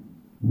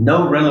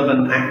 No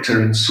relevant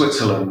actor in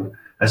Switzerland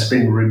has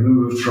been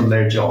removed from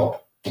their job.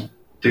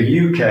 The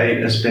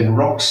UK has been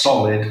rock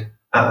solid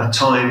at a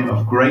time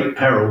of great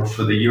peril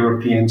for the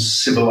European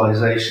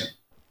civilization.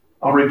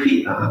 I'll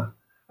repeat that.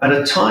 At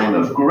a time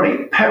of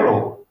great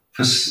peril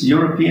for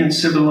European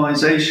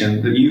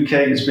civilization, the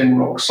UK has been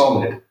rock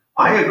solid.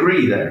 I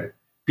agree there,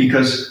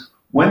 because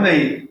when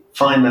they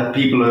find that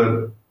people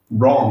are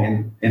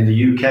wrong in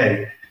the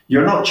UK,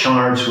 you're not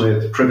charged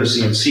with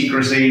privacy and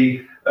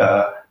secrecy,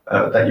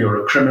 that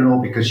you're a criminal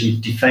because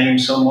you've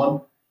defamed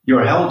someone.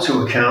 You're held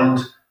to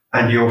account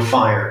and you're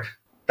fired.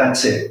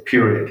 That's it,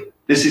 period.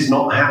 This is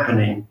not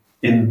happening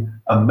in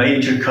a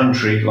major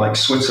country like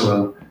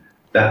Switzerland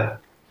that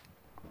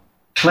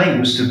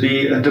claims to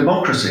be a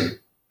democracy.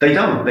 They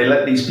don't. They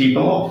let these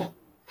people off.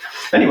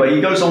 Anyway,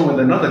 he goes on with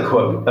another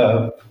quote.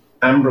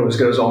 Ambrose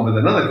goes on with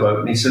another quote,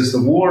 and he says,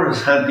 the war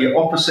has had the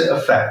opposite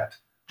effect,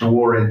 the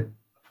war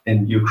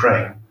in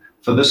Ukraine,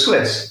 for the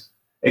Swiss,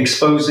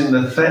 exposing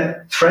the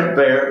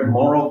threadbare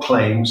moral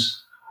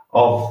claims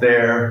of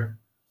their,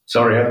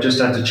 sorry, I've just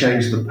had to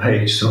change the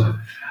page, so,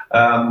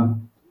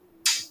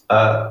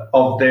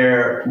 of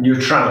their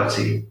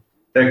neutrality.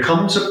 There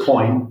comes a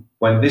point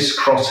when this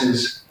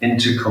crosses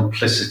into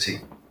complicity.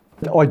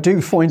 I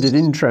do find it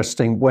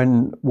interesting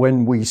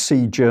when we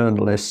see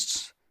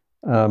journalists,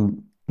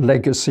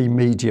 legacy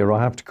media,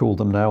 I have to call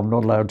them now, I'm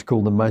not allowed to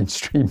call them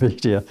mainstream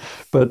media,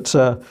 but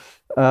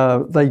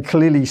they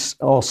clearly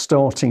are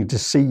starting to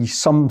see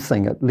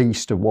something at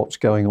least of what's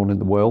going on in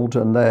the world,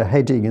 and they're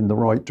heading in the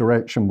right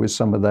direction with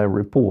some of their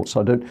reports.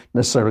 I don't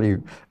necessarily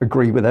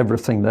agree with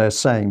everything they're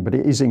saying, but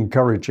it is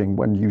encouraging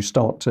when you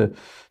start to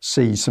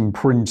see some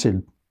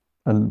printed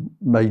and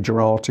major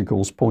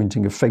articles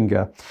pointing a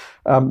finger.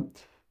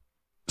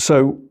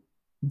 So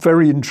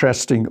very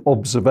interesting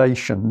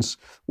observations.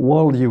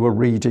 While you were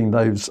reading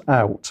those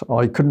out,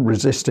 I couldn't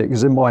resist it,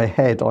 because in my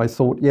head I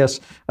thought, yes,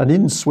 and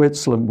in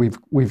Switzerland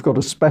we've got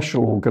a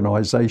special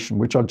organisation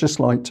which I'd just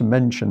like to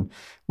mention.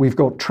 We've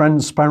got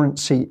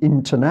Transparency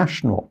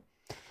International,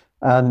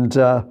 and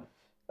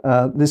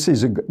this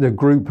is a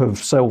group of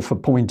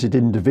self-appointed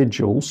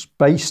individuals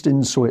based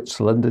in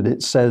Switzerland, and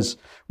it says,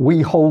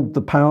 we hold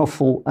the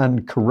powerful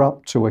and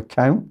corrupt to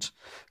account.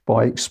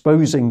 By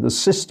exposing the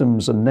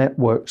systems and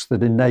networks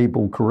that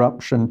enable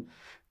corruption,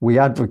 we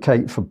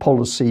advocate for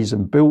policies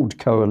and build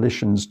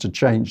coalitions to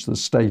change the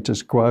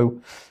status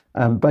quo.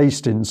 And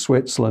based in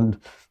Switzerland,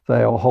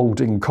 they are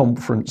holding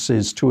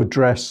conferences to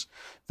address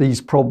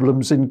these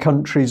problems in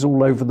countries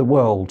all over the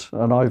world.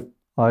 And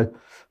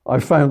I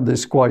found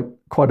this quite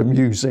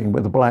amusing,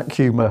 with a black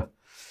humour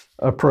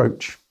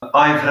approach.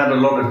 I've had a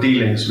lot of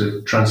dealings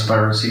with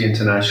Transparency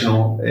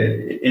International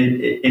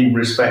in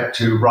respect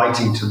to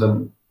writing to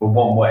them for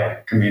one-way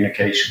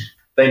communication.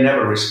 They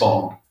never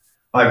respond.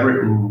 I've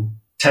written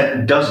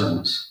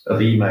dozens of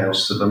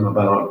emails to them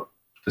about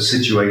the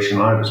situation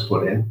I was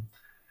put in,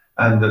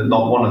 and that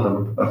not one of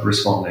them have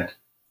responded.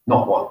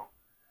 Not one.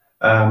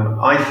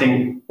 I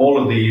think all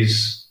of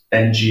these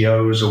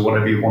NGOs, or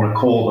whatever you want to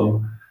call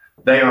them,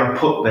 they are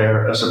put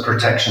there as a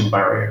protection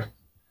barrier.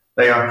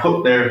 They are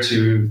put there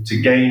to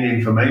gain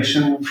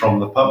information from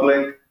the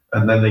public,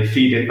 and then they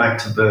feed it back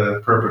to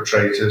the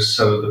perpetrators,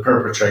 so the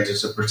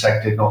perpetrators are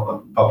protected, not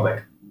the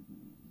public.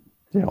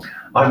 Yeah.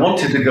 I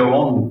wanted to go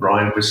on,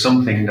 Brian, with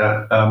something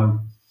that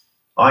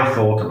I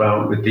thought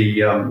about with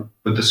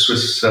the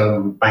Swiss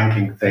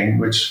banking thing,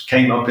 which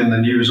came up in the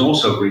news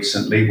also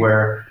recently,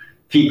 where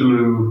people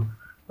who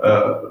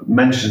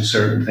mention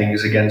certain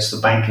things against the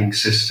banking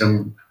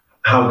system,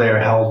 how they're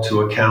held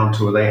to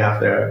account, or they have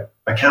their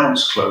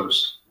accounts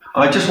closed.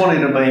 I just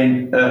wanted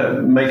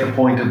to make a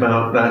point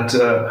about that.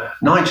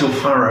 Nigel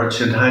Farage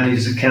had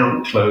his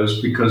account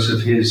closed because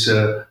of his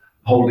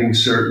holding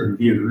certain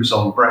views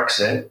on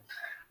Brexit.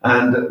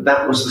 And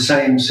that was the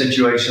same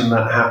situation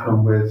that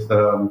happened with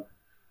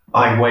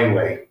Ai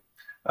Weiwei,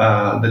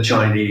 the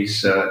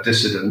Chinese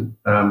dissident,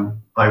 Ai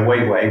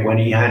Weiwei, when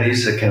he had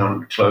his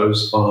account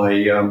closed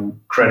by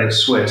Credit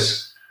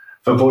Suisse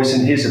for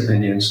voicing his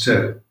opinions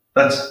too.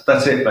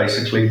 That's it,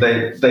 basically.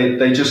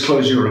 They just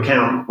close your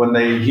account when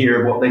they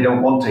hear what they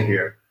don't want to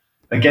hear.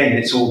 Again,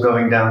 it's all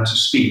going down to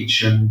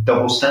speech and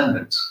double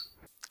standards.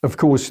 of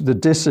course, the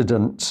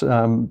dissident,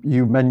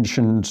 you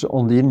mentioned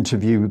on the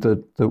interview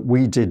that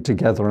we did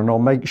together, and I'll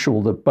make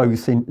sure that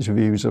both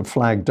interviews are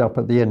flagged up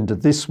at the end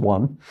of this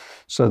one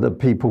so that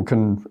people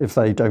can, if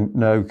they don't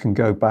know, can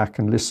go back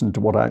and listen to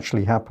what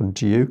actually happened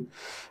to you.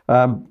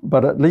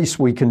 But at least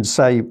we can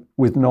say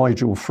with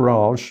Nigel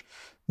Farage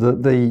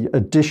that the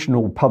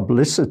additional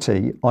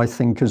publicity, I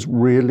think, has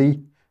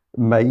really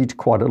made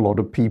quite a lot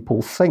of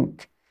people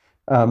think.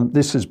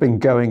 This has been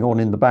going on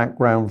in the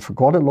background for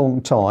quite a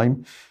long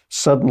time.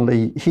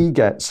 Suddenly he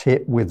gets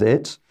hit with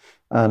it,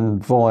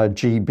 and via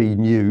GB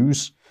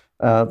News,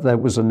 there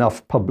was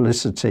enough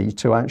publicity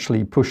to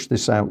actually push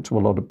this out to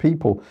a lot of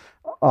people.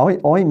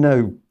 I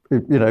know,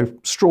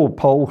 straw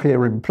poll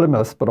here in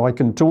Plymouth, but I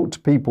can talk to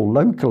people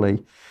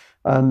locally,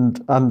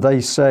 and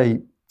they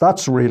say,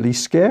 that's really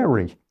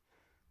scary,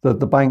 that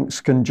the banks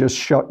can just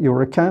shut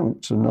your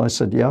account. And I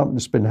said, yeah,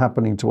 it's been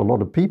happening to a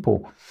lot of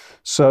people.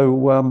 So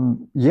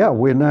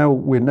we're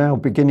now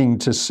beginning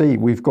to see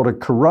we've got a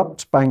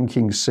corrupt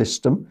banking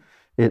system.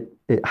 It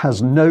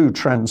has no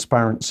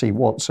transparency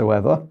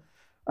whatsoever,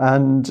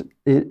 and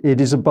it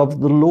is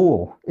above the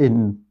law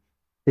in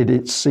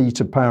its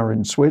seat of power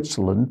in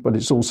Switzerland, but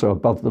it's also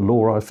above the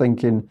law, I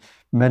think, in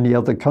many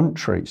other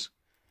countries.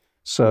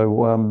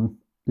 So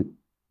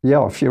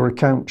if your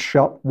account's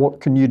shut,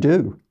 what can you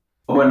do?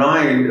 When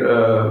I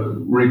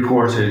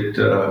reported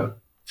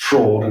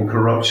fraud and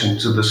corruption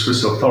to the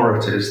Swiss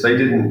authorities, they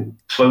didn't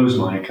close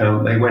my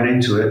account. They went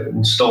into it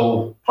and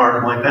stole part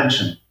of my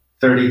pension,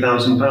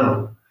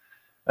 £30,000.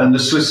 And the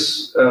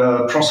Swiss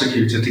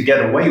prosecutor, to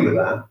get away with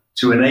that,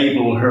 to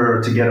enable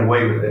her to get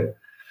away with it,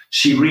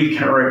 she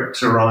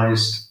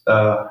recharacterized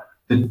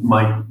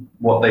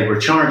what they were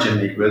charging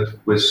me with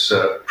was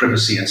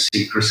privacy and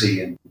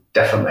secrecy and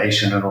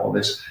defamation and all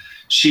this.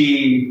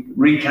 She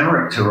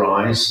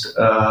recharacterized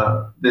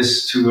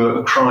this to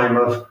a crime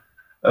of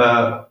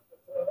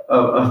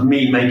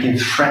me making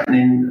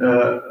threatening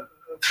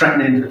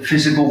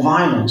physical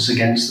violence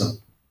against them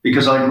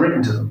because I'd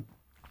written to them.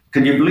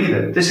 Can you believe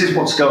it? This is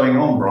what's going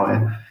on,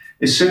 Brian.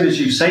 As soon as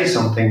you say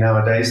something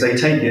nowadays, they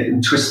take it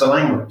and twist the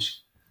language.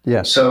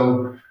 Yeah.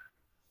 So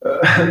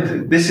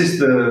this is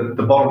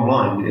the bottom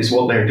line, is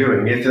what they're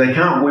doing. If they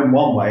can't win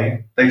one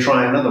way, they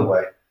try another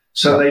way.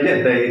 So they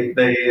did.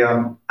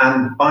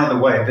 And by the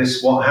way,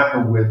 what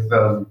happened with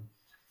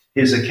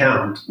his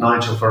account,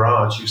 Nigel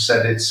Farage, who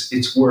said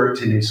it's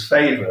worked in his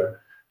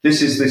favor.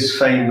 This is this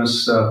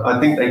famous, I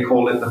think they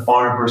call it the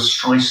Barbara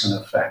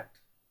Streisand effect.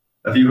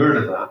 Have you heard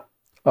of that?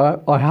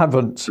 I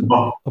haven't.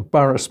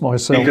 Embarrassed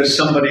myself. Because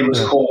somebody was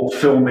caught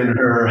filming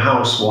her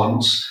house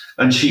once,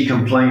 and she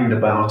complained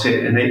about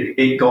it, and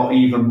it got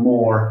even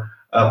more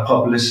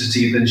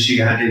publicity than she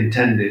had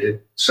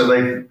intended. So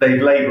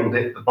they've labelled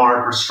it the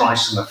Barbara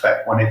Streisand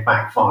effect when it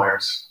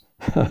backfires.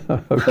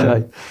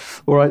 Okay.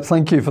 All right.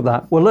 Thank you for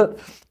that. Well,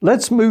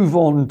 let's move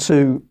on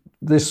to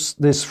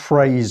this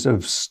phrase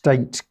of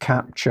state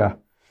capture.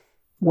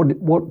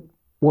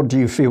 What do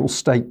you feel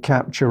state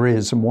capture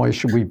is, and why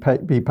should we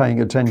be paying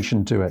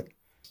attention to it?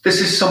 This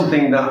is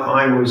something that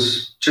I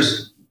was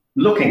just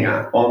looking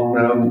at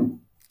on,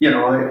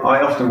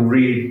 I often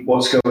read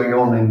what's going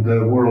on in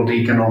the World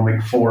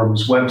Economic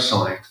Forum's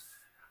website.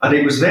 And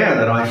it was there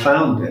that I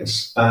found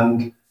this.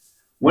 And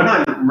when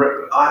I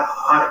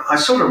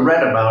sort of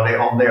read about it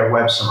on their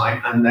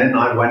website, and then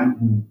I went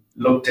and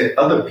looked at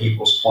other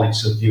people's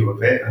points of view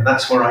of it. And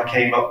that's where I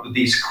came up with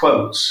these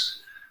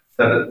quotes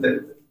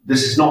that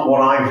this is not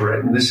what I've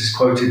written. This is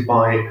quoted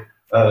by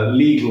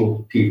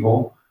legal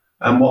people,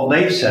 and what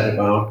they've said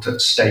about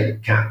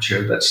state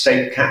capture. That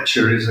state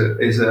capture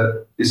is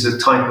a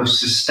type of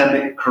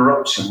systemic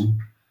corruption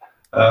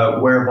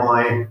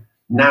whereby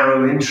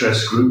narrow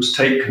interest groups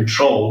take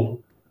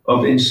control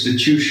of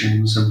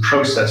institutions and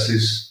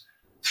processes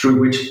through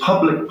which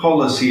public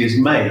policy is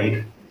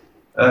made,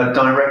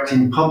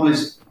 directing public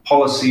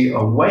policy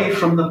away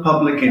from the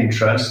public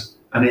interest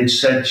and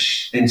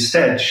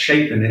instead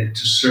shaping it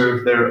to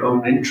serve their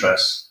own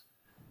interests.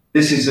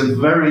 This is a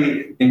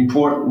very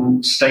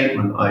important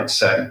statement, I'd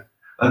say,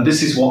 and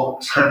this is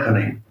what's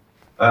happening.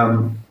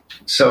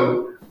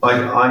 So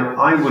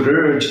I would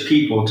urge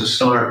people to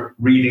start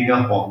reading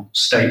up on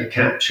state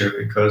capture,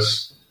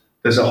 because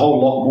there's a whole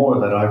lot more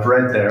that I've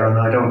read there, and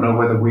I don't know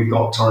whether we've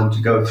got time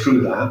to go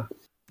through that.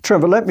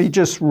 Trevor, let me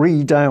just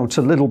read out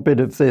a little bit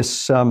of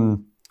this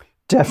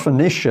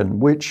definition,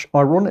 which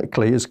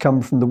ironically has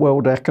come from the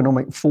World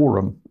Economic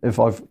Forum, if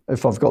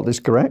I've got this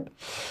correct.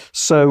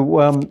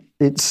 So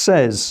it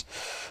says,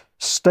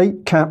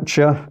 state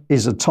capture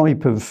is a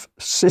type of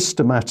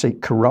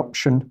systematic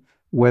corruption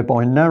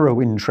whereby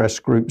narrow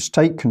interest groups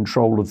take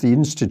control of the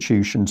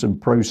institutions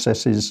and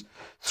processes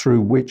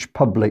through which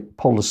public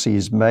policy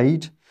is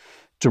made,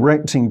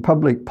 directing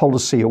public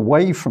policy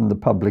away from the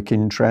public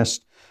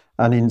interest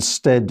and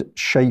instead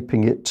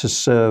shaping it to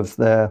serve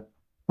their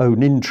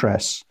own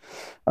interests.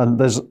 And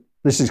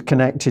this is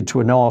connected to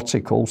an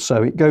article,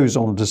 so it goes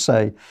on to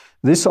say,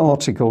 this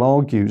article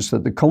argues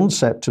that the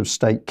concept of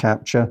state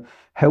capture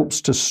helps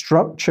to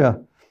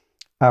structure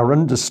our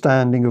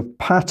understanding of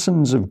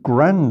patterns of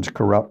grand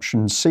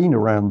corruption seen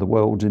around the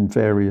world in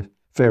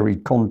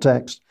varied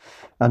contexts,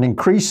 and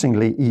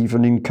increasingly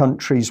even in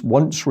countries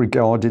once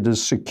regarded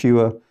as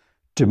secure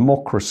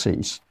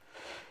democracies.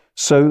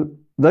 So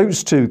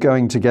those two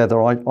going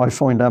together, I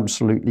find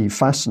absolutely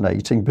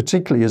fascinating,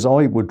 particularly as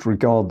I would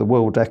regard the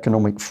World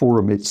Economic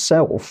Forum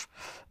itself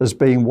as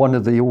being one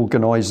of the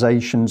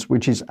organisations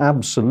which is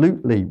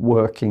absolutely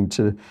working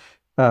to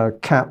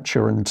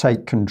capture and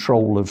take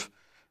control of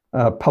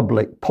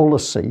public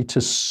policy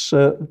to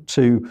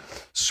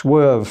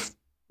swerve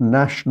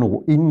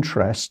national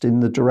interest in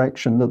the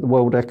direction that the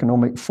World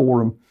Economic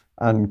Forum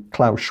and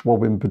Klaus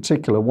Schwab in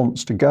particular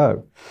wants to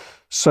go.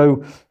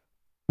 So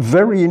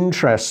very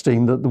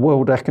interesting that the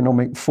World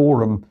Economic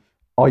Forum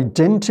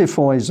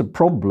identifies a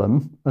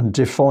problem and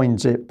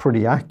defines it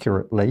pretty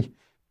accurately,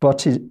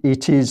 but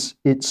it is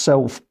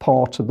itself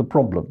part of the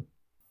problem.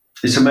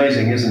 It's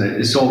amazing, isn't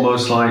it? It's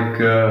almost like,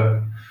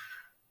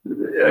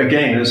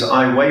 again, as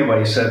Ai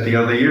Weiwei said the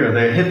other year,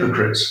 they're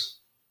hypocrites.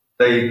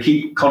 They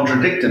keep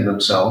contradicting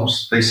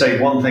themselves. They say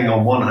one thing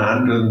on one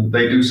hand and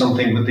they do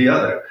something with the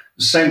other.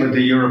 The same with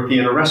the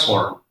European arrest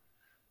warrant.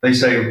 They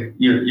say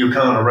you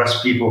can't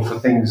arrest people for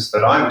things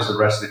that I was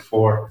arrested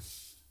for,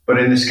 but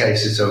in this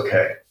case it's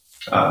okay.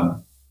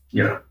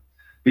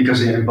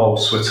 Because it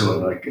involves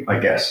Switzerland, I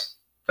guess.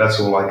 That's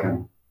all I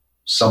can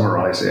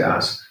summarize it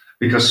as.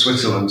 Because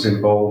Switzerland's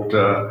involved,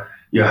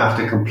 you have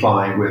to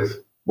comply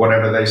with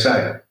whatever they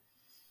say.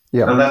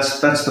 Yeah. And that's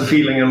the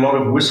feeling a lot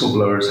of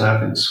whistleblowers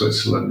have in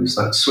Switzerland, is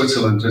that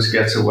Switzerland just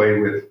gets away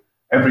with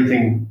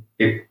everything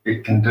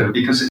it can do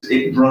because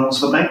it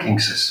runs the banking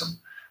system.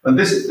 And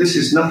this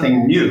is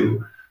nothing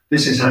new.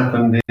 This has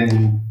happened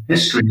in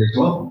history as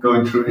well,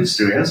 going through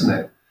history, hasn't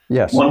it?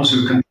 Yes. Ones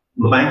who control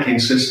the banking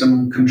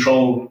system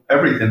control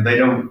everything. They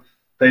don't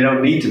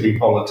need to be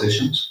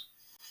politicians.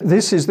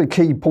 This is the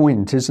key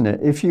point, isn't it?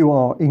 If you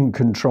are in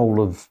control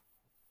of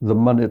the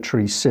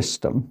monetary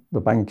system, the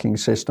banking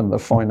system, the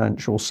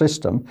financial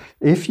system,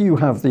 if you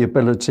have the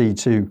ability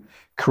to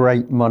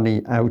create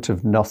money out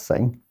of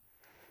nothing,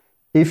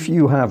 if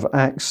you have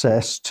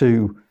access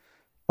to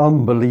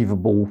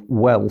unbelievable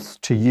wealth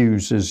to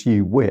use as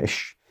you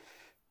wish,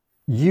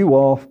 you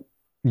are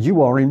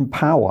in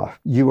power,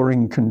 you are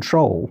in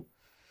control.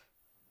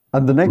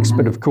 And the next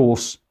bit, of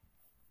course,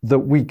 that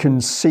we can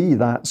see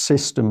that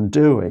system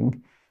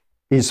doing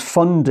is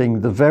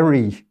funding the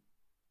very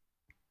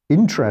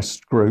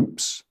interest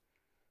groups,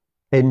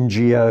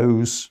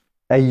 NGOs,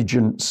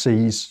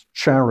 agencies,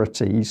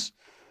 charities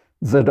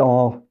that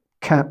are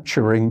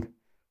capturing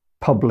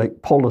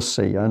public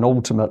policy and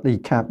ultimately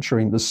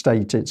capturing the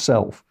state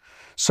itself.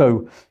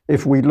 So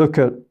if we look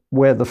at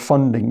where the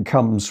funding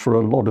comes for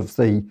a lot of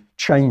the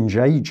change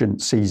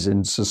agencies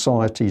in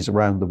societies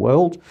around the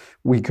world,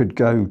 we could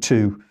go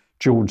to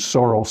George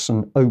Soros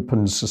and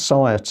Open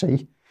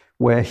Society,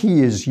 where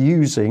he is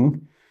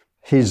using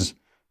his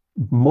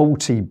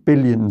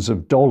multi-billions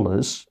of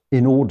dollars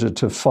in order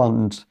to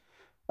fund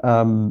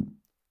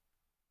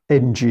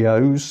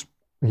NGOs.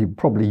 He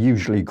probably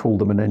usually call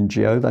them an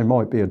NGO. They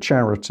might be a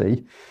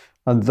charity.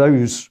 And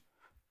those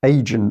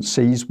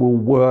agencies will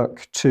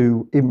work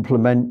to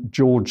implement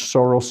George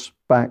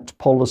Soros-backed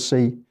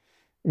policy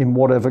in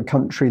whatever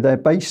country they're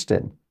based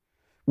in.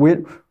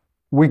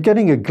 We're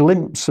getting a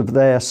glimpse of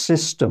their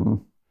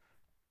system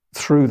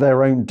through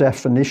their own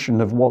definition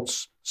of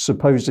what's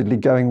supposedly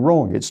going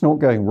wrong. It's not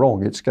going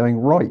wrong, it's going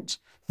right.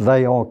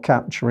 They are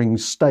capturing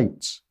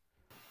states.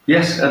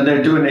 Yes, and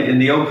they're doing it in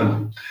the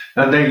open.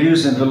 And they're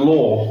using the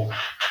law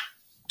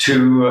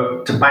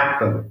to back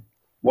them.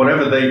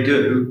 Whatever they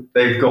do,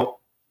 they've got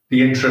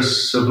the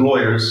interests of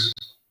lawyers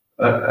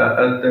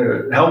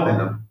helping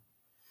them.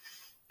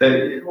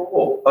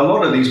 A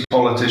lot of these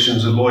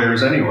politicians are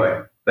lawyers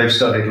anyway. They've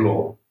studied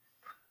law.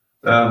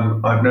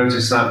 I've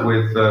noticed that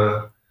with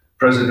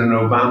President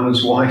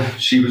Obama's wife.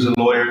 She was a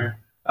lawyer.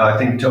 I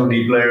think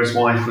Tony Blair's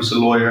wife was a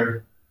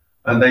lawyer.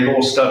 And they've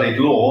all studied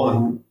law.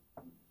 And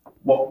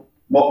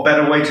what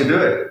better way to do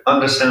it?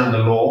 Understand the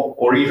law,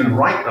 or even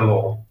write the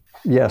law.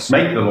 Yes.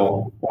 Make the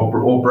law,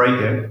 or break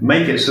it.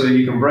 Make it so that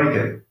you can break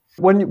it.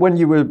 When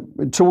you were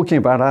talking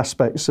about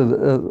aspects of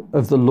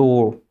the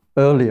law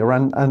earlier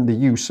and the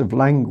use of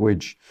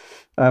language,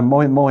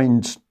 my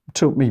mind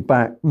took me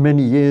back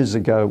many years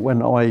ago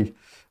when I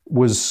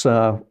was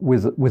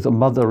with a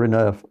mother in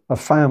a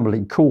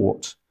family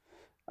court.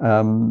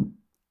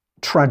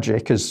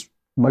 Tragic as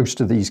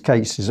most of these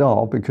cases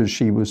are, because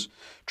she was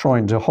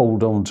trying to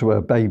hold on to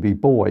her baby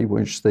boy,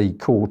 which the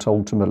court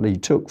ultimately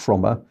took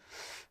from her.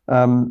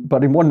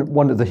 But in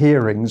one of the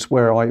hearings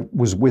where I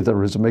was with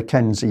her as a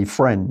Mackenzie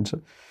friend,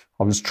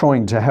 I was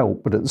trying to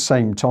help, but at the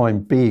same time,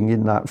 being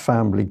in that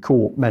family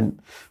court meant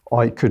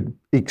I could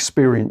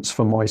experience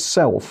for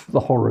myself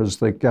the horrors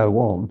that go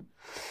on.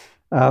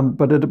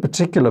 But at a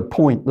particular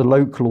point, the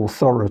local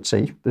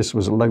authority, this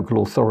was a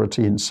local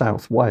authority in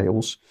South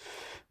Wales,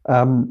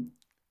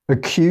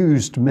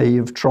 accused me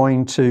of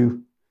trying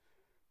to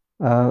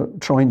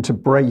trying to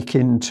break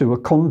into a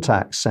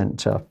contact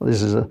centre.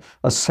 This is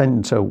a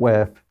centre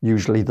where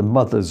usually the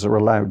mothers are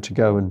allowed to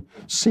go and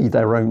see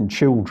their own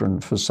children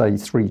for, say,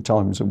 3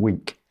 times a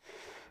week.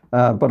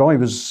 But I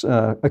was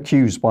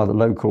accused by the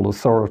local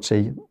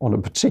authority on a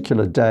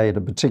particular day at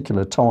a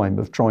particular time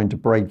of trying to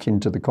break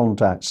into the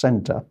contact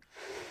centre.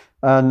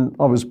 And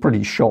I was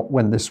pretty shocked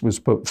when this was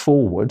put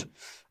forward.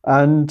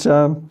 And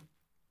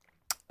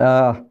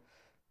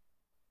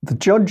the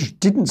judge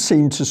didn't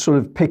seem to sort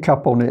of pick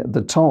up on it at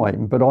the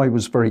time, but I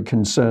was very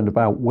concerned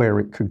about where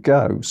it could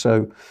go.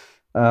 So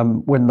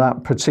when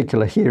that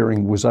particular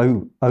hearing was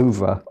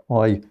over,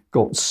 I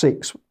got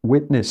 6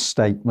 witness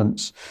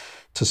statements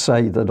to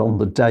say that on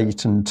the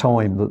date and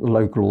time that the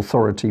local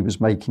authority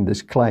was making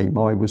this claim,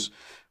 I was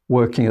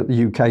working at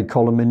the UK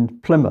column in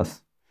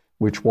Plymouth,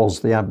 which was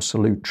the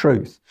absolute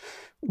truth.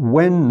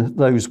 When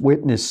those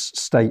witness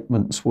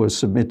statements were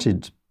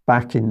submitted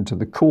back into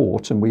the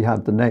court and we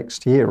had the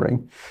next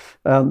hearing,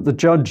 the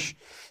judge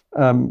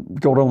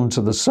got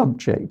onto the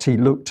subject. He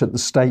looked at the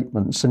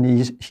statements and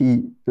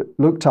he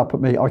looked up at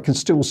me. I can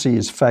still see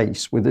his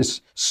face with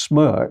this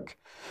smirk.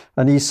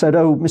 And he said,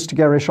 "Oh, Mr.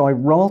 Gerrish, I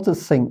rather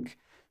think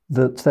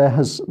that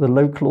the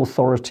local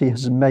authority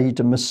has made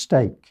a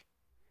mistake."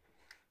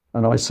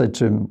 And I said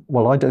to him,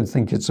 "Well, I don't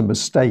think it's a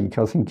mistake.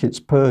 I think it's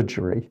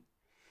perjury."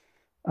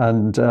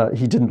 And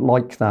he didn't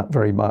like that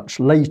very much.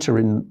 Later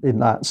in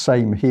that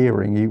same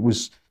hearing, he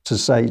was to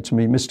say to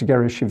me, "Mr.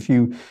 Gerrish, if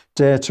you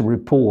dare to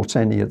report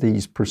any of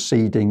these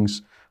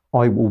proceedings,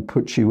 I will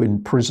put you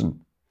in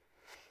prison."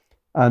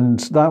 And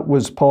that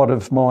was part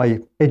of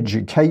my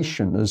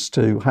education as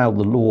to how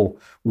the law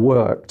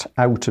worked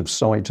out of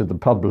sight of the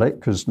public,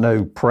 because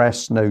no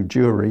press, no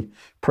jury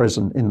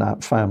present in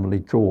that family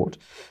court.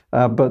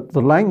 But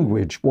the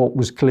language, what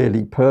was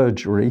clearly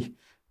perjury,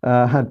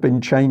 had been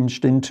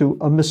changed into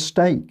a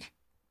mistake.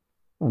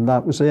 And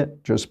that was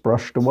it, just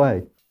brushed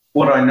away.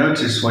 What I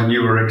noticed when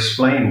you were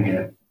explaining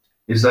it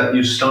is that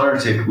you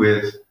started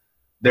with,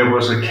 there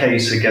was a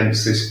case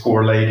against this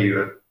poor lady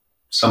that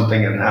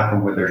something had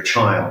happened with her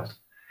child.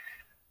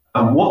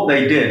 And what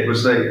they did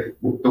was the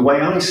way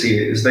I see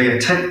it is they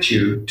attacked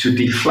you to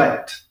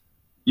deflect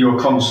your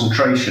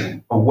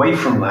concentration away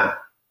from that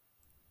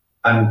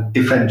and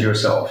defend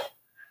yourself.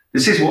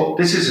 This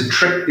is a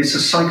trick, it's a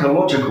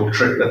psychological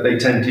trick that they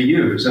tend to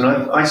use. And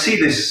I see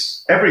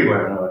this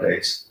everywhere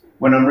nowadays.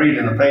 When I'm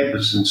reading the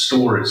papers and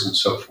stories and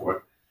so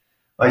forth,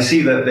 I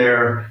see that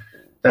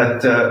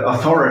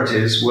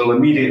authorities will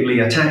immediately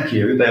attack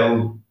you.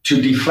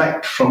 To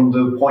deflect from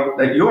the point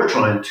that you're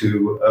trying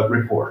to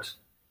report.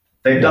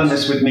 They've done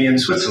this with me in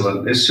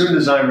Switzerland. As soon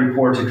as I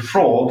reported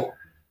fraud,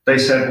 they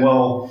said,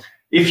 "Well,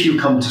 if you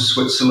come to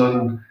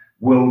Switzerland,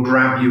 we'll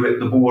grab you at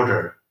the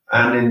border."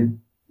 And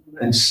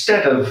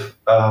instead of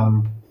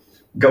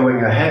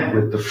going ahead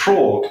with the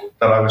fraud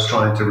that I was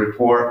trying to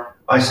report,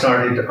 I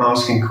started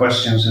asking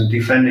questions and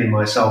defending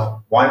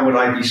myself. Why would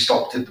I be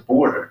stopped at the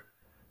border?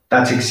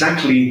 That's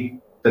exactly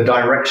the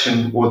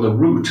direction or the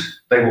route,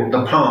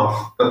 the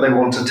path that they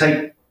want to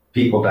take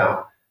people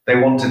down. They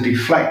want to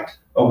deflect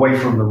away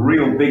from the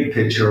real big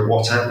picture of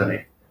what's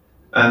happening.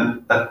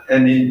 And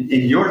in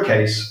your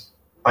case,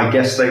 I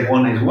guess they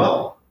won as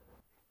well.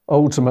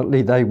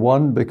 Ultimately, they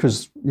won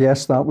because,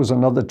 yes, that was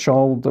another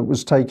child that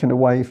was taken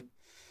away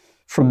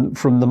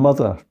from the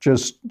mother.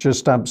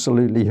 Just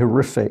absolutely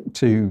horrific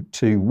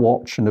to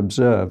watch and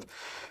observe.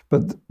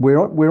 But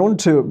we're on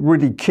to a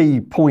really key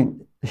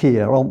point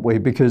here, aren't we?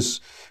 Because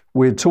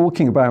we're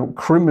talking about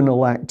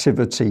criminal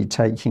activity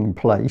taking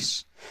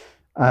place,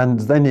 and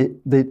then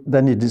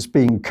it is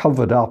being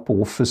covered up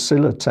or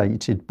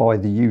facilitated by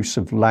the use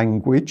of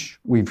language.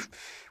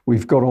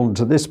 We've got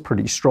onto this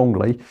pretty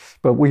strongly,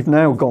 but we've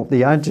now got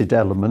the added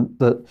element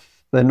that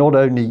they're not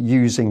only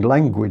using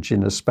language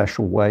in a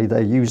special way,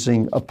 they're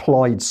using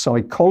applied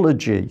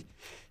psychology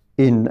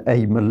in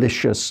a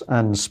malicious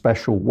and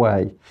special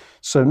way.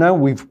 So now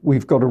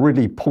we've got a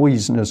really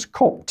poisonous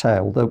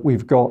cocktail that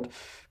we've got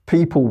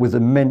people with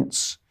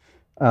immense,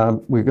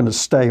 we're going to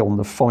stay on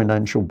the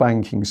financial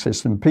banking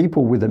system,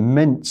 people with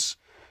immense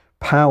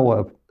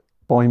power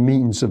by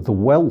means of the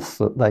wealth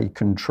that they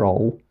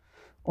control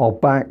are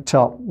backed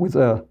up with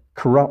a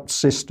corrupt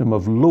system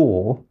of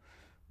law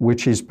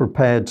which is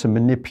prepared to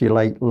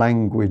manipulate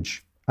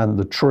language and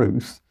the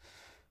truth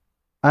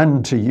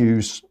and to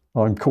use,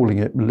 I'm calling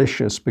it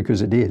malicious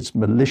because it is,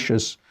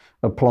 malicious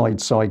applied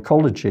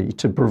psychology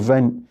to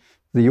prevent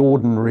the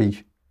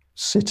ordinary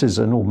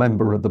citizen or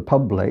member of the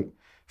public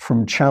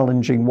from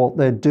challenging what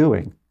they're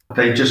doing.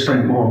 They just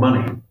print more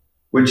money,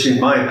 which in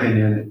my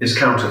opinion is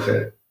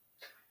counterfeit,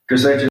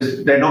 because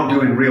they're not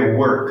doing real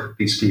work,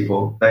 these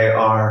people. They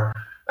are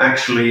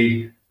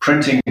actually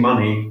printing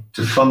money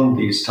to fund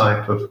these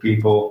type of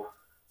people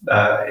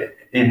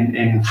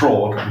in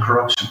fraud and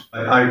corruption.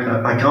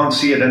 I can't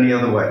see it any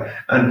other way.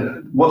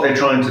 And what they're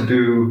trying to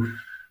do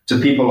to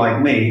people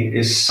like me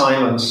is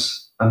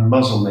silence and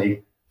muzzle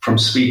me from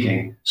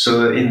speaking, so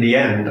that in the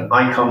end,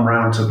 I come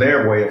round to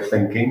their way of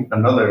thinking.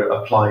 Another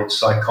applied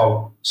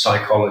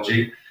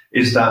psychology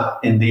is that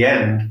in the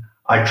end,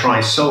 I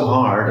try so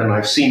hard, and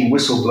I've seen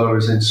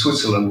whistleblowers in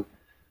Switzerland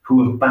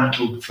who have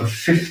battled for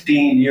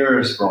 15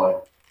 years,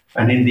 Brian,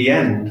 and in the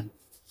end,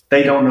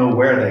 they don't know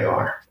where they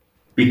are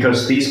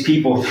because these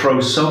people throw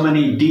so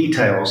many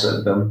details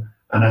at them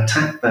and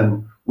attack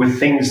them with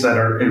things that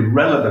are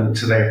irrelevant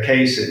to their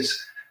cases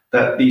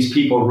that these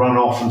people run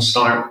off and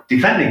start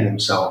defending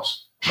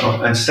themselves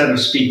instead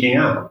of speaking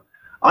out.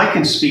 I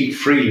can speak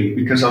freely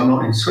because I'm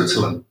not in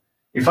Switzerland.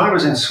 If I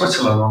was in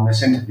Switzerland on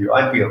this interview,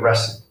 I'd be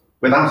arrested,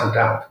 without a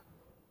doubt.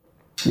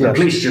 Yes. The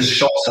police just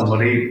shot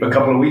somebody a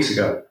couple of weeks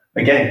ago.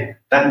 Again,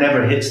 that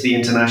never hits the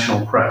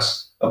international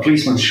press. A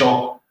policeman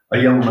shot a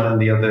young man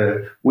the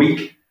other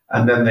week,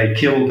 and then they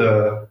killed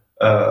a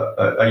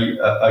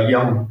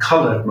young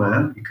coloured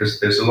man, because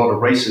there's a lot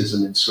of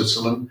racism in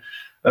Switzerland,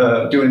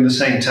 doing the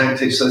same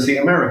tactics as the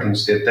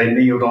Americans did. They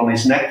kneeled on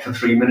his neck for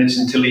 3 minutes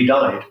until he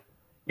died.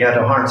 He had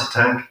a heart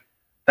attack.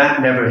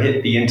 That never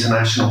hit the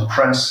international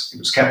press. It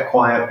was kept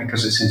quiet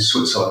because it's in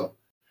Switzerland.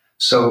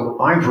 So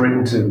I've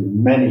written to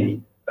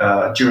many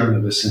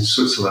journalists in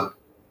Switzerland.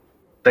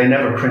 They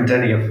never print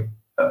any of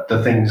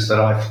the things that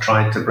I've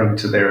tried to bring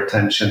to their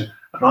attention.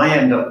 And I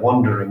end up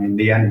wondering in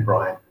the end,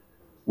 Brian,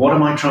 what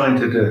am I trying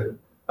to do?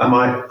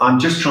 I'm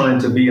just trying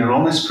to be an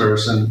honest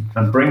person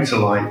and bring to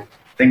light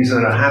things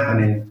that are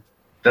happening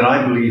that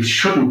I believe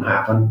shouldn't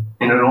happen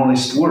in an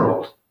honest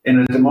world, in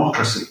a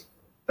democracy.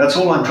 That's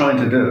all I'm trying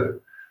to do.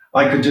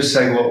 I could just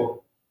say,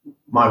 well,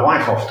 my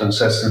wife often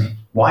says to me,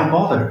 why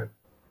bother?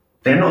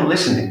 They're not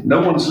listening.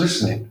 No one's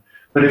listening.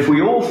 But if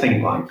we all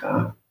think like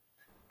that,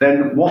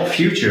 then what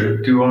future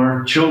do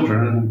our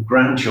children and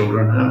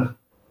grandchildren have?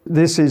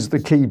 This is the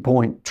key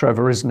point,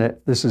 Trevor, isn't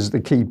it? This is the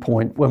key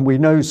point. When we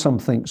know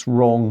something's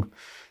wrong,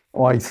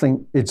 I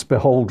think it's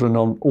beholden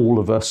on all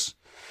of us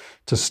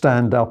to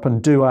stand up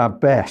and do our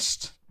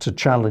best to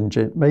challenge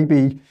it.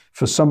 Maybe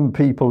for some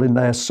people in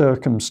their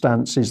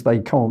circumstances, they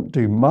can't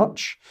do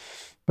much,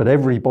 but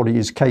everybody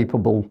is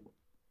capable.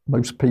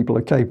 Most people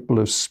are capable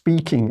of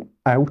speaking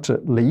out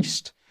at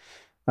least.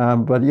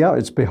 But yeah,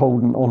 it's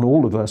beholden on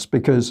all of us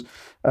because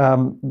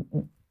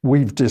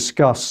we've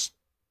discussed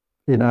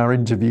in our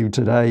interview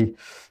today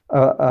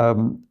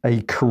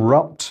a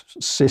corrupt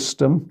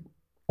system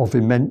of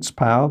immense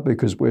power,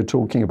 because we're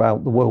talking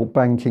about the world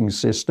banking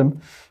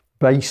system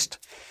based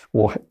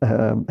or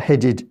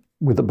headed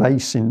with a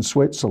base in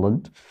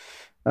Switzerland.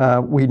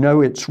 We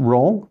know it's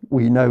wrong.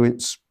 We know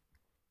it's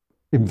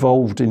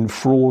involved in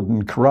fraud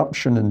and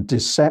corruption and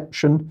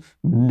deception,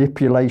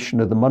 manipulation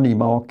of the money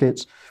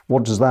markets.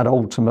 What does that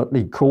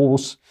ultimately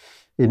cause?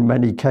 In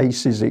many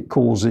cases, it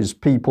causes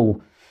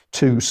people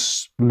to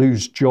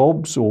lose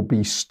jobs or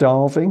be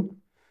starving.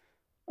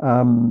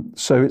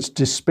 So it's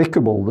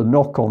despicable, the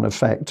knock-on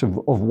effect of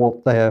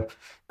what their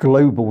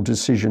global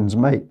decisions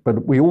make.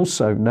 But we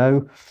also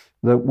know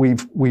that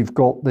we've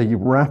got the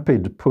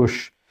rapid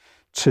push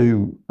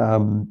to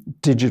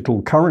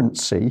digital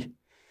currency,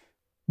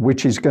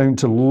 which is going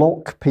to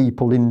lock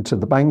people into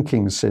the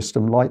banking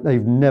system like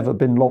they've never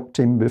been locked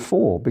in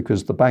before,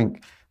 because the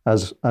bank,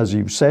 as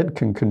you've said,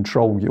 can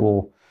control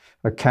your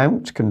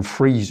account, can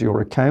freeze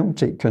your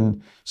account, it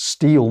can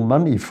steal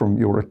money from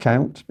your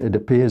account, it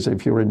appears,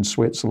 if you're in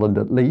Switzerland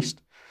at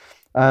least.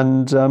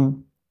 And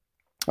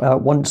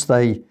once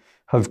they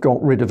have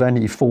got rid of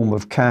any form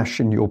of cash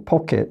in your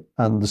pocket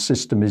and the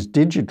system is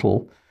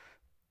digital,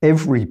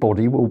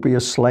 everybody will be a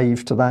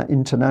slave to that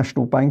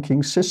international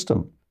banking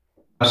system.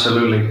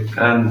 Absolutely.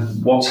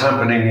 And what's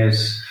happening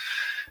is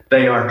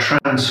they are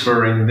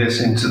transferring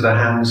this into the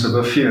hands of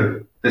a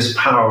few, this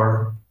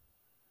power,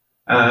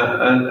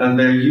 and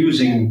they're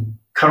using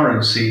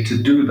currency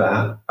to do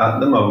that at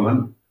the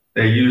moment.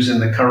 They're using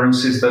the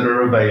currencies that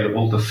are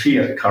available, the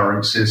fiat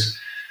currencies,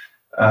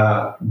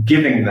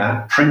 giving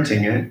that,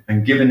 printing it,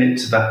 and giving it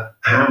to that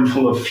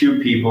handful of few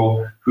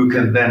people who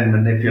can then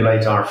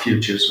manipulate our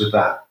futures with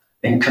that,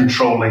 in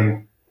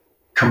controlling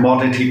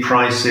commodity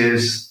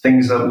prices,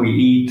 things that we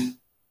eat,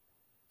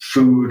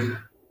 food,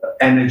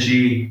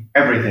 energy,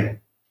 everything.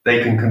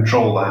 They can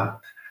control that.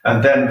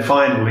 And then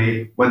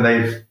finally, when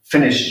they've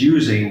finished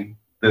using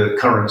the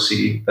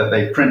currency that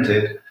they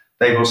printed,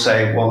 they will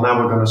say, well, now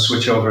we're going to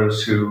switch over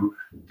to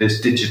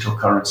this digital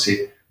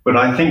currency. But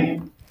I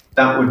think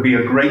that would be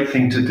a great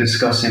thing to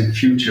discuss in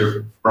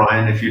future,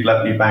 Brian, if you'd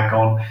let me back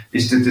on,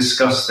 is to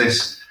discuss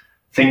this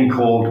thing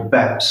called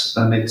BEPS,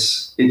 and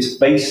it's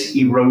base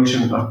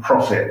erosion of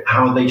profit,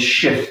 how they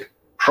shift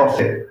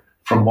profit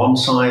from one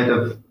side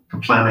of the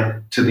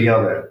planet to the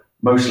other,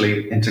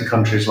 mostly into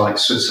countries like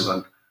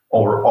Switzerland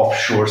or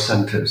offshore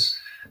centers.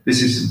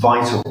 This is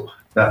vital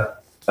that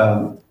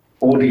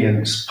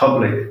audience,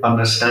 public,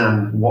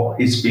 understand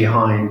what is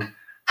behind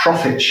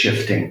profit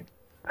shifting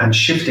and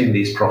shifting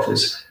these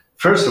profits.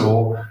 First of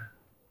all,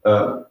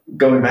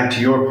 going back to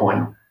your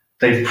point,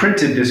 they've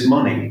printed this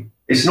money.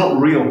 It's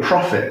not real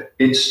profit.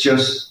 It's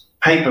just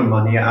paper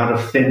money out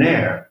of thin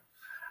air.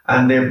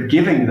 And they're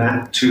giving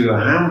that to a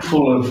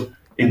handful of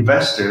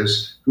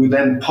investors who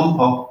then pump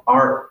up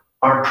our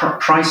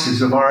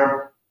prices of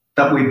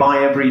that we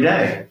buy every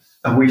day.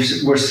 And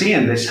we're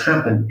seeing this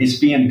happen. It's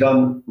being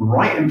done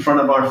right in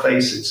front of our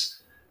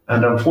faces.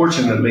 And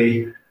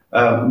unfortunately,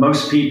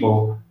 most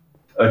people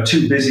are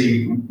too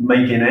busy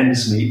making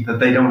ends meet that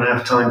they don't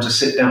have time to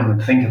sit down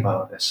and think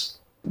about this.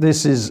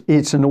 This is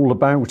It's and All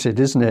About It,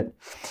 isn't it?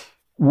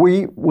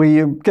 We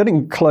are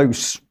getting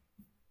close,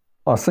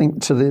 I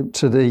think, to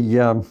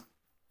the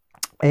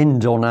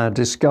end on our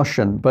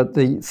discussion. But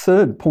the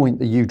third point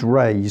that you'd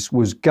raised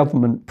was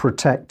government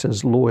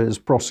protectors, lawyers,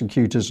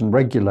 prosecutors, and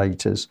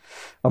regulators.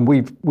 And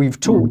we've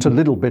talked a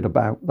little bit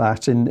about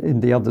that in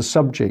the other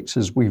subjects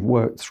as we've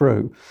worked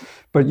through.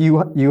 But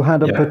you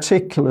had a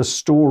particular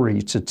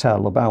story to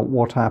tell about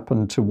what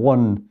happened to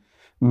one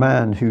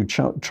man who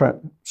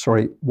tried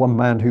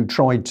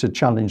to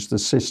challenge the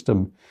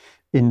system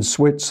in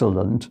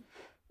Switzerland.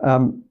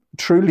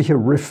 Truly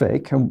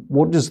horrific. And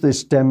what does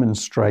this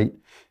demonstrate?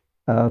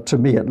 To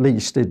me, at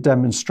least, it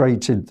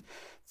demonstrated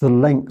the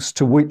lengths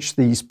to which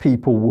these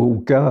people will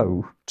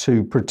go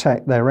to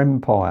protect their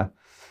empire.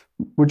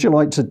 Would you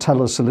like to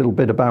tell us a little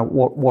bit about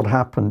what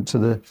happened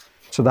to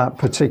that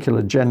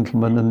particular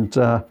gentleman and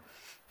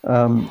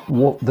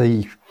what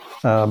the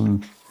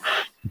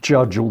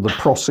judge or the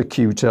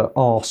prosecutor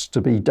asked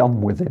to be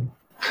done with him?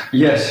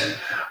 Yes.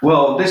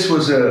 Well, this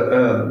was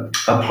a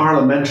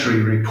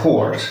parliamentary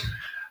report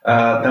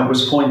that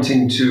was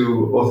pointing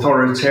to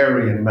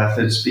authoritarian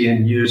methods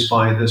being used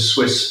by the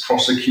Swiss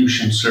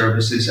prosecution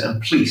services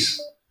and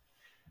police.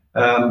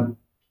 And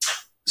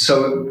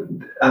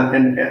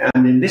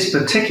in this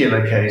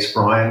particular case,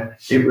 Brian,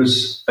 it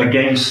was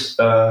against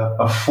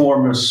a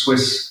former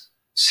Swiss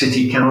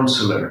city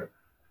councillor.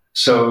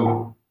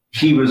 So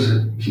he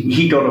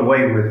got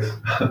away with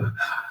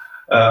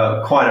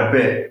quite a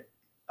bit.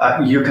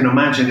 You can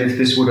imagine if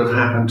this would have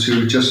happened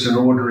to just an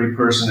ordinary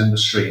person in the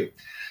street.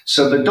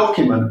 So the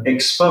document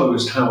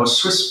exposed how a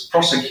Swiss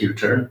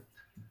prosecutor,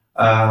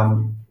 I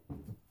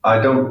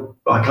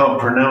can't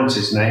pronounce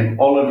his name,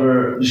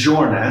 Oliver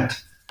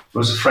Jornet,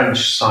 was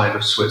French side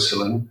of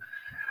Switzerland,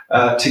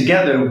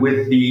 together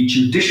with the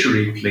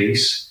judiciary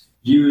police,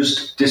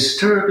 used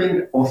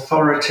disturbing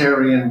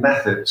authoritarian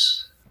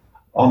methods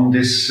on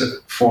this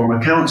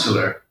former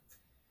councillor.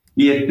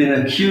 He had been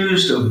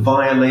accused of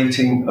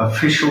violating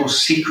official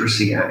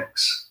secrecy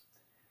acts.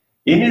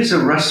 In his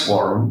arrest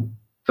warrant,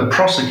 the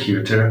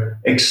prosecutor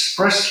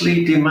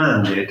expressly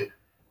demanded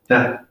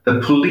that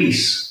the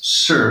police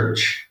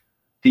search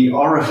the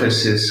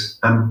orifices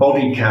and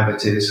body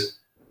cavities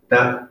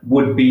that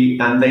would be,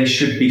 and they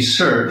should be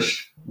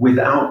searched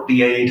without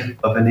the aid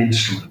of an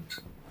instrument.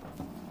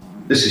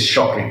 This is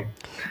shocking.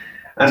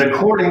 And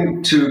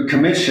according to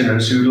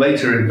commissioners who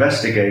later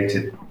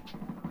investigated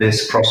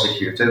this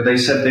prosecutor, they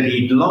said that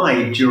he'd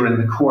lied during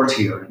the court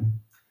hearing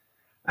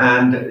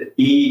and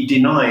he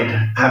denied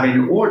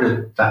having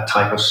ordered that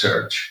type of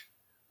search.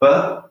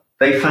 But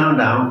they found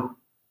out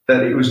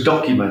that it was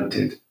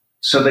documented,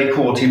 so they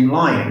caught him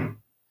lying.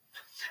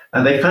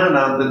 And they found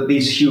out that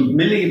these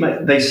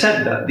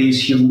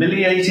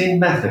humiliating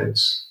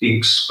methods, the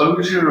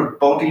exposure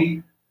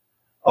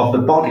of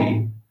the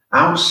body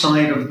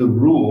outside of the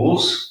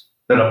rules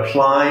that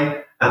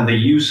apply and the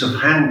use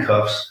of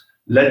handcuffs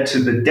led to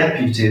the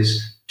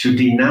deputies to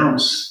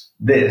denounce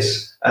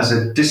this as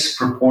a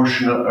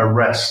disproportionate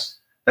arrest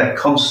that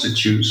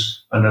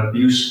constitutes an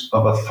abuse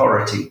of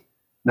authority.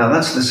 Now,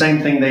 that's the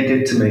same thing they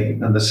did to me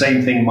and the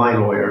same thing my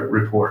lawyer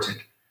reported.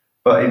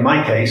 But in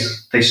my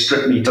case, they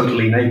stripped me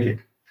totally naked.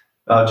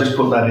 Just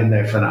put that in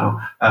there for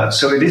now.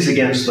 So it is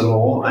against the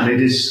law and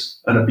it is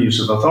an abuse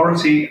of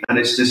authority and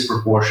it's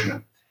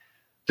disproportionate.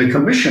 The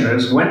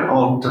commissioners went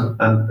on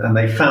and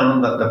they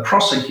found that the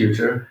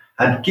prosecutor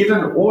had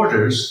given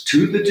orders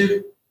to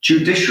the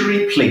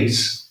judiciary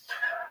police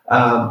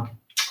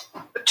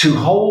to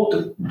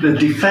hold the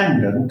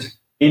defendant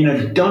in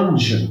a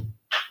dungeon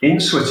in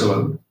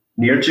Switzerland,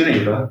 near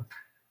Geneva,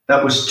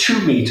 that was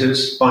 2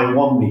 meters by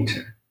 1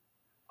 meter.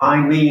 I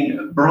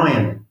mean,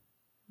 Brian,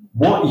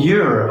 what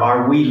year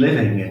are we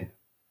living in?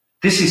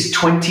 This is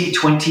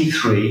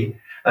 2023,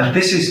 and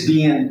this is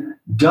being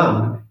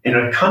done in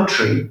a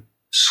country,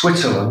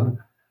 Switzerland,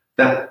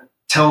 that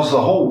tells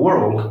the whole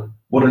world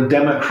what a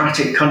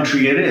democratic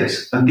country it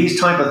is. And these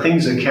type of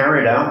things are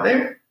carried out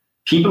there.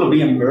 People are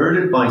being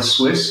murdered by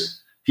Swiss.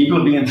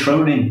 People are being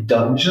thrown in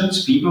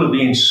dungeons. People are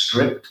being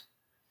stripped.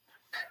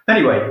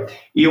 Anyway,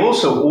 he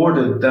also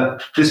ordered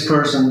that this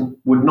person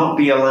would not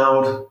be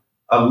allowed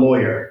a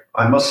lawyer.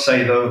 I must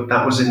say, though,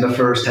 that was in the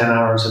first 10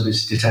 hours of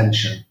his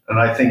detention. And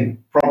I think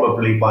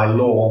probably by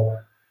law,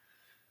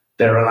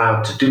 they're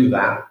allowed to do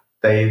that.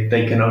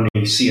 They can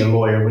only see a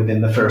lawyer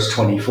within the first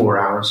 24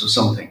 hours or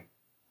something.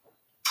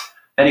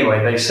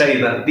 Anyway, they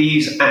say that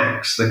these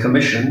acts,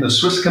 the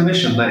Swiss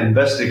commission that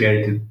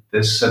investigated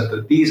this, said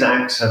that these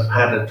acts have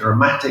had a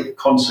dramatic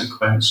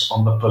consequence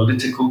on the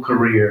political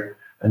career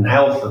and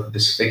health of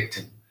this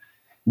victim.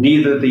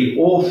 Neither the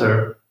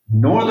author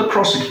nor the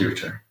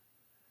prosecutor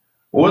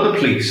or the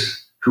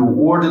police who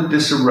ordered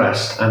this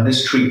arrest and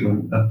this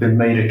treatment have been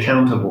made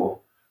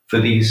accountable for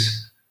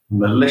these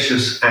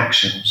malicious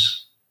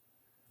actions.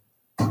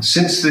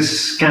 Since this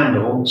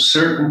scandal,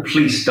 certain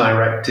police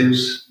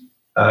directives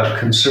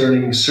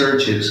concerning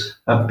searches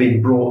have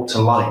been brought to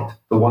light,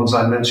 the ones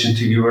I mentioned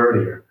to you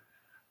earlier.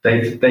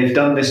 They've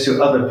done this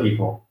to other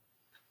people.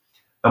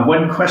 And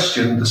when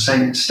questioned, the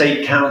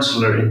state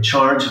councillor in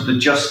charge of the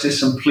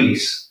justice and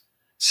police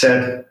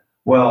said,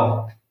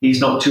 well, he's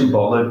not too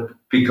bothered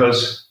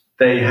because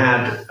they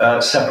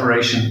had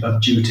separation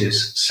of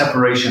duties,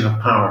 separation of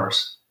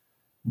powers.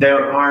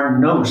 There are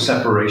no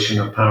separation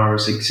of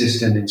powers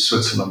existing in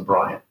Switzerland,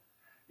 Brian.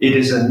 It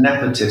is a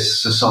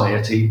nepotist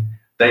society.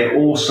 They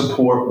all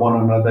support one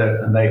another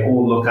and they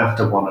all look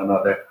after one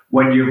another.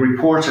 When you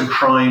report a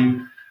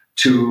crime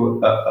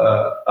to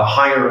a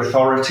higher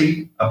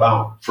authority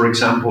about, for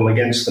example,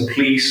 against the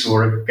police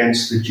or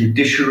against the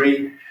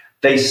judiciary,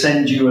 they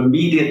send you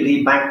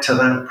immediately back to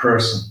that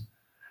person.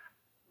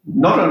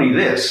 Not only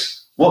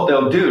this, what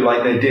they'll do,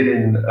 like they did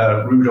in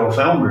Rudolf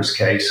Elmer's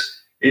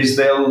case, is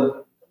they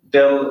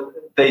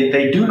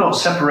do not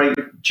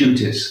separate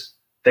duties.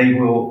 They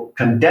will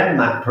condemn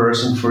that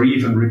person for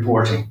even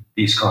reporting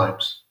these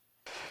crimes.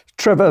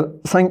 Trevor,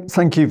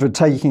 thank you for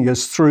taking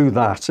us through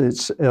that.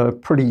 It's a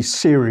pretty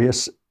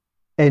serious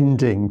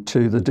ending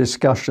to the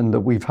discussion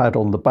that we've had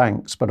on the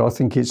banks, but I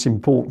think it's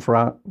important for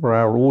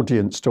our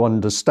audience to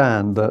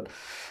understand that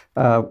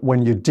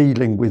when you're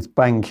dealing with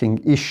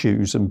banking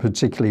issues, and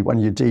particularly when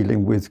you're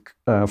dealing with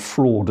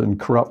fraud and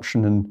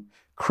corruption and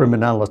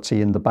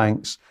criminality in the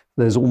banks,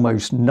 there's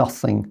almost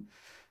nothing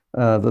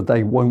that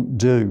they won't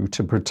do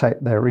to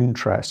protect their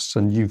interests.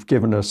 And you've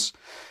given us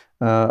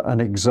an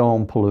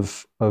example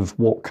of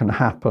what can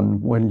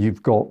happen when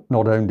you've got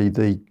not only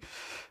the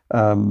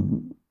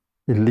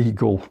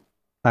illegal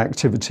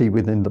activity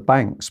within the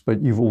banks, but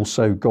you've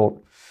also got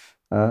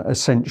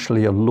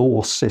essentially a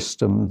law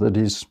system that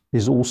is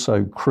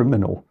also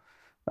criminal.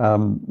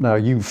 Now,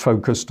 you've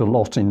focused a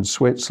lot in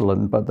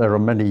Switzerland, but there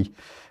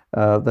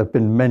have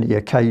been many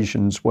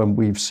occasions when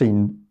we've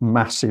seen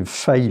massive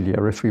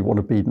failure, if we want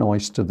to be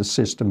nice to the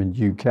system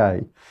in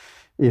UK,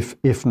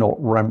 if not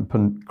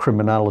rampant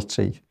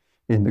criminality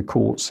in the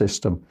court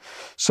system.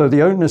 So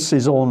the onus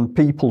is on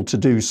people to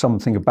do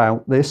something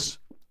about this.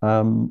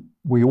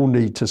 We all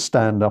need to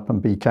stand up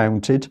and be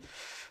counted.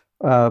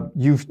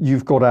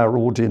 You've got our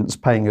audience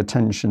paying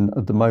attention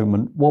at the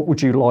moment. What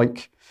would you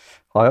like?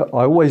 I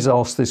always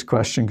ask this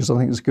question because I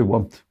think it's a good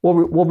one.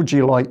 What would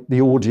you like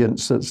the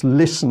audience that's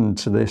listened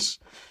to this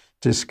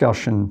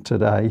discussion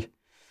today,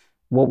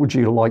 what would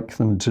you like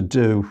them to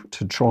do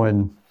to try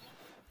and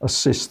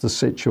assist the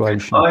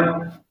situation?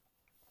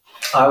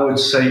 I would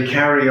say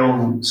carry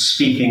on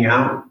speaking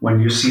out when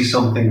you see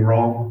something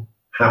wrong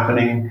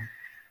happening.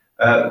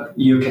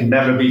 You can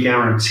never be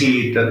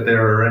guaranteed that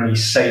there are any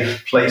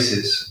safe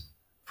places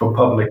for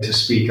public to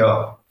speak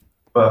up,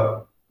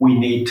 but we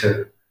need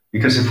to,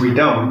 because if we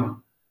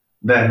don't,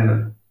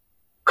 then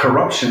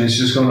corruption is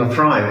just going to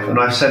thrive. And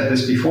I've said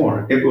this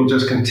before, it will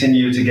just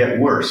continue to get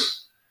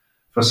worse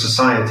for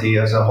society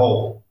as a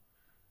whole.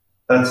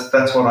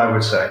 That's what I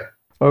would say.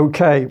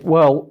 Okay,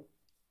 well,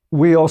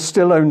 we are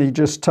still only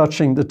just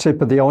touching the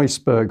tip of the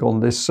iceberg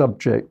on this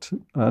subject.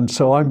 And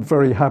so I'm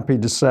very happy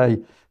to say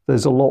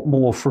there's a lot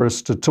more for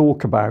us to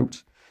talk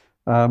about.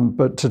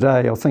 But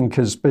today I think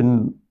has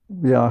been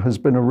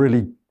a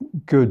really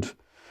good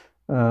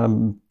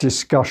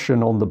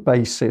discussion on the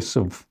basis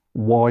of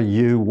why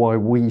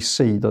we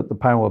see that the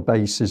power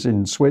base is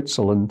in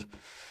Switzerland.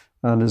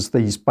 And as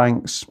these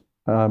banks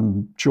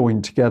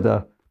join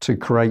together to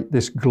create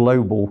this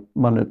global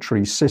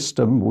monetary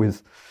system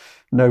with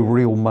no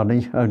real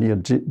money, only a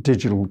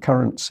digital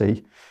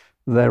currency,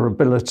 their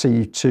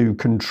ability to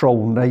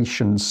control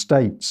nation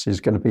states is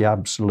going to be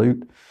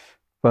absolute.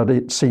 But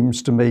it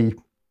seems to me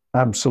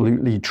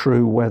absolutely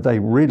true where they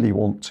really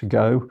want to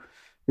go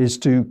is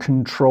to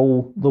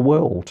control the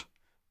world.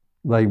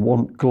 They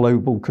want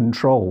global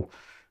control.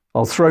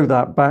 I'll throw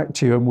that back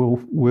to you and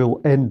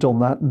we'll end on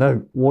that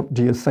note. What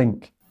do you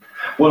think?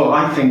 Well,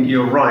 I think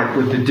you're right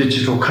with the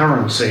digital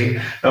currency.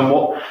 And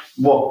what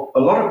a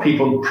lot of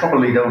people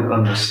probably don't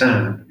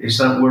understand is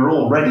that we're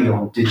already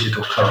on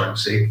digital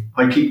currency.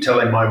 I keep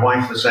telling my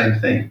wife the same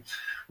thing.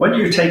 When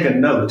you take a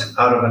note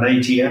out of an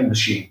ATM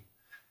machine,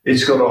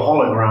 it's got a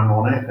hologram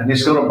on it and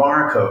it's got a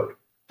barcode.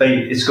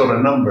 It's got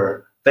a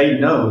number. They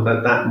know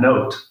that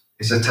note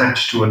is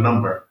attached to a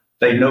number.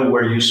 They know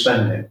where you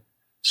spend it.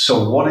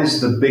 So what is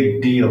the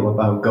big deal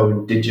about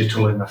going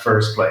digital in the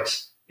first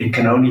place? It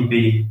can only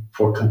be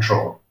for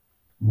control,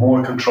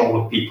 more control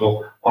of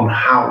people on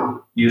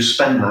how you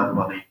spend that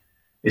money.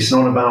 It's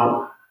not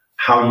about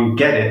how you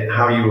get it,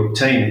 how you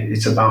obtain it.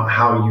 It's about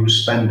how you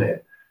spend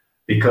it.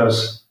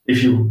 Because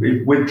if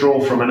you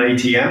withdraw from an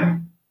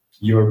ATM,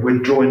 you're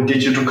withdrawing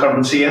digital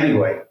currency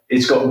anyway.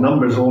 It's got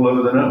numbers all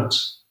over the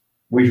notes.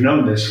 We've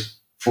known this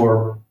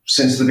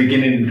since the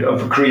beginning of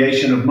the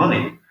creation of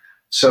money.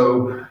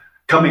 So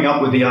coming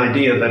up with the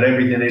idea that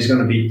everything is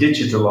going to be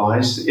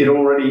digitalized, it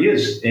already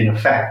is in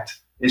effect.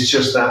 It's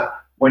just that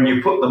when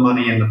you put the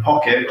money in the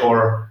pocket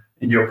or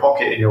in your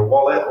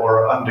wallet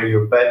or under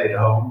your bed at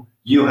home,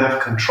 you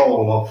have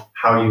control of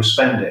how you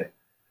spend it.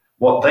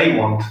 What they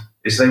want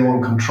is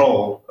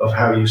control of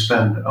how you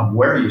spend and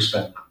where you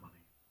spend that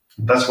money.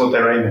 That's what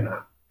they're aiming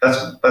at.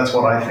 That's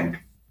what I think.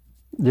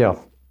 Yeah,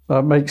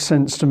 that makes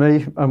sense to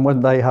me. And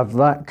when they have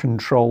that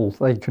control,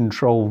 they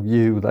control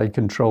you, they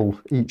control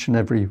each and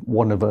every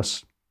one of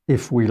us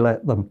if we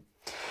let them.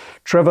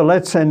 Trevor,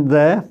 let's end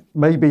there.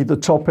 Maybe the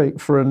topic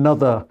for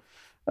another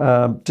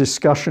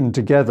discussion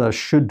together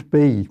should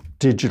be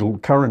digital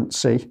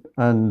currency,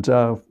 and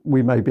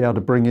we may be able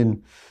to bring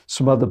in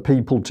some other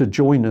people to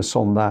join us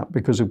on that,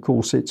 because of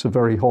course it's a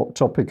very hot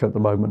topic at the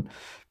moment.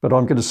 But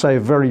I'm going to say a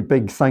very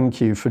big thank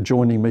you for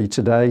joining me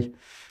today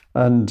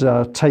and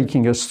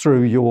taking us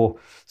through your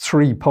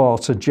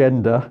three-part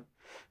agenda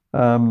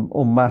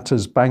on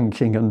matters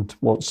banking and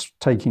what's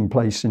taking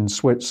place in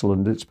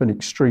Switzerland. It's been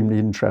extremely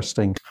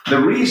interesting. The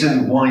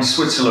reason why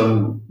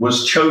Switzerland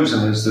was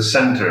chosen as the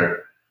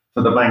centre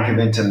for the Bank of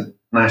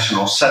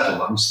International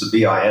Settlements, the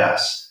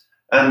BIS,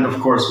 and of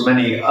course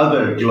many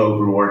other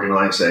global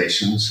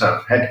organisations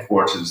have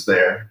headquarters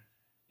there,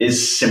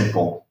 is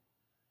simple.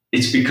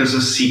 It's because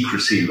of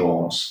secrecy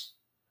laws.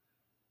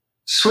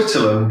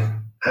 Switzerland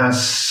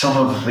has some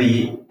of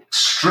the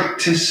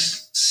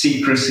strictest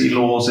secrecy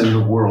laws in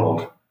the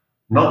world,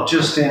 not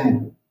just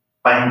in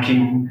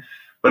banking,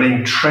 but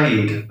in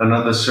trade and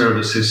other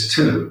services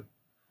too.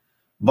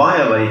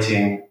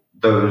 Violating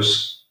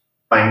those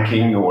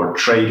banking or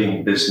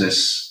trading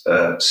business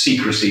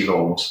secrecy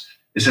laws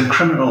is a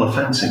criminal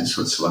offence in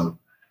Switzerland.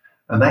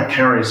 And that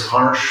carries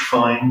harsh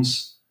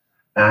fines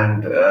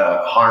and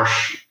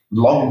harsh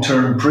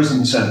long-term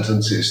prison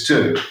sentences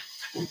too.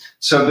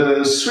 So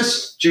the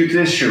Swiss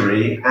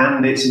judiciary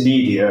and its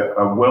media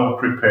are well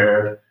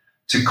prepared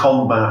to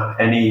combat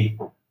any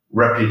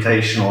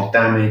reputational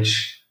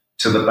damage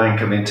to the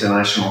Bank of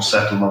International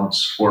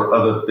Settlements or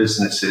other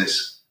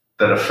businesses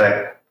that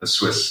affect the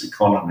Swiss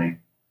economy.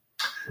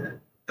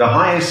 The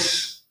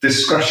highest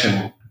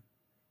discretion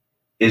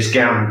is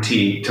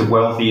guaranteed to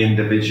wealthy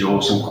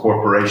individuals and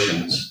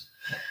corporations.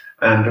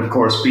 And of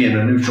course, being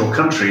a neutral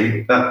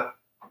country, that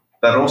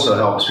also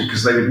helps,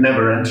 because they would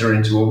never enter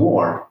into a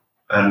war.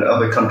 And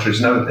other countries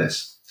know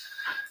this.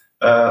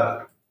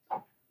 For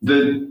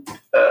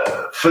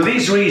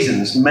these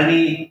reasons,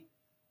 many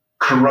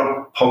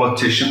corrupt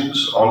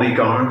politicians,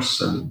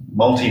 oligarchs, and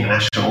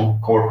multinational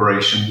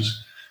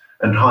corporations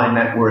and high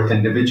net worth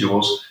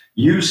individuals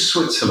use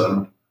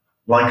Switzerland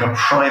like a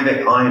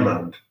private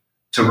island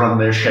to run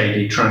their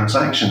shady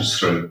transactions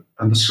through.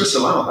 And the Swiss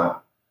allow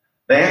that.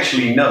 They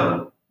actually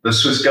know the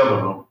Swiss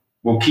government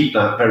will keep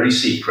that very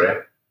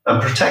secret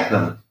and protect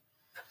them.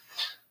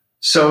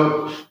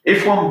 So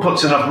if one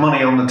puts enough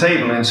money on the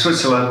table in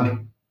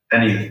Switzerland,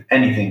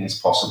 anything is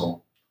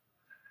possible.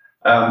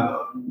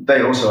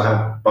 They also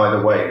have, by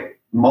the way,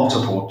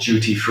 multiple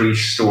duty-free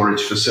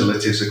storage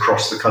facilities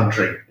across the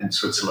country in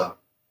Switzerland.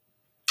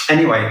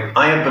 Anyway,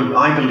 I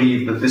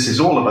believe that this is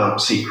all about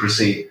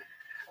secrecy,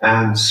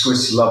 and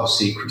Swiss love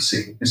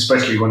secrecy,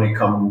 especially when it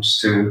comes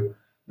to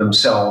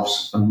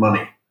themselves and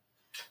money.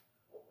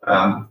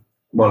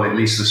 Well, at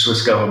least the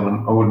Swiss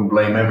government, I wouldn't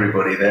blame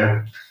everybody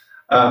there.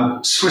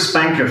 Swiss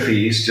banker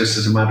fees, just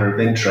as a matter of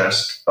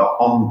interest,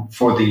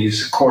 for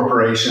these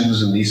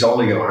corporations and these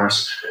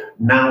oligarchs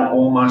now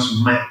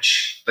almost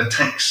match the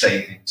tax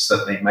savings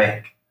that they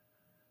make.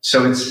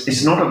 So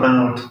it's not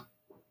about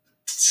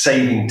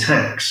saving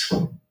tax.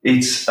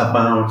 It's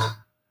about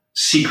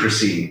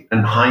secrecy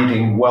and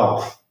hiding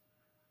wealth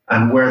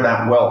and where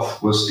that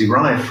wealth was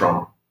derived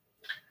from.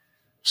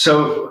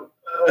 So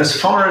as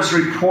far as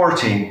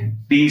reporting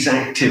these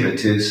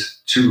activities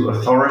to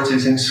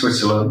authorities in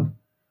Switzerland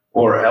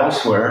or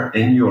elsewhere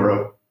in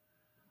Europe,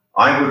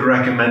 I would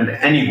recommend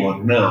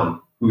anyone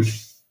now who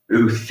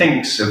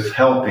thinks of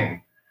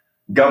helping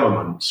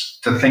governments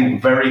to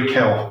think very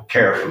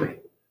carefully,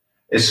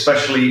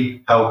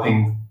 especially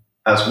helping,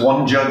 as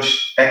one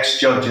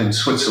ex-judge in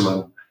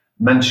Switzerland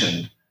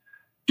mentioned,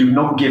 do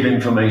not give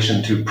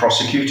information to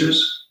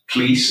prosecutors,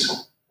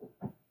 police,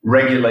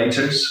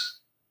 regulators,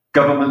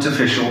 government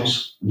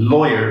officials,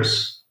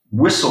 lawyers,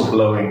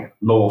 whistleblowing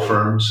law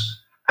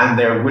firms, and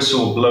their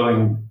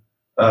whistleblowing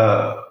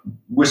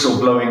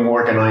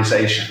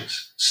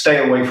organizations. Stay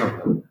away from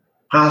them.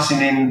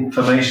 Passing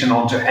information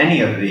on to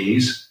any of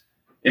these,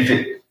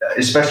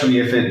 especially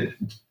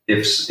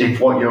if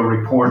what you're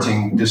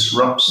reporting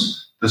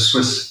disrupts the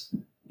Swiss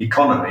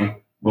economy,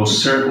 will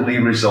certainly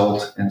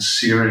result in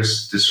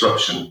serious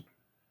disruption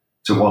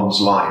to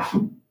one's life.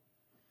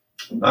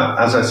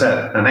 As I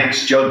said, an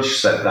ex-judge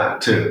said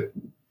that too.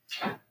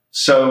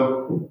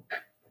 So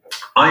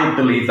I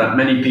believe that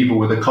many people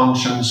with a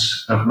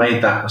conscience have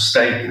made that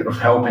mistake of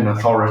helping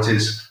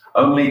authorities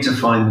only to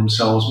find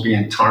themselves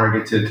being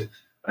targeted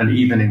and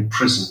even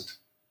imprisoned.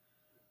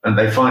 And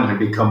they finally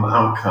become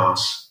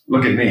outcasts.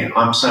 Look at me,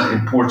 I'm sat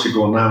in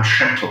Portugal now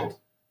shackled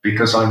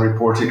because I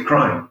reported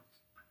crime.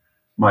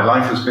 My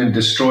life has been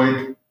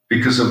destroyed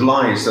because of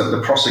lies that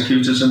the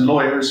prosecutors and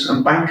lawyers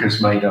and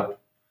bankers made up.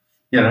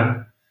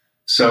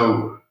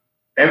 So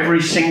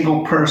every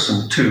single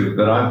person too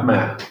that I've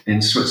met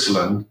in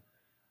Switzerland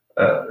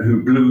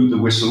who blew the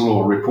whistle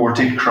or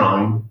reported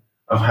crime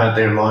have had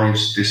their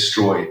lives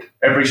destroyed.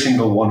 Every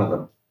single one of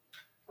them.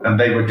 and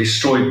they were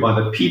destroyed by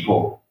the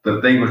people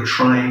that they were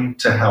trying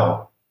to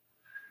help.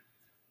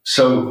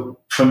 So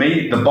for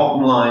me, the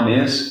bottom line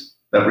is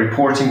that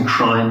reporting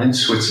crime in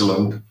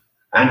Switzerland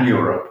and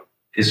Europe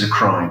is a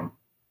crime.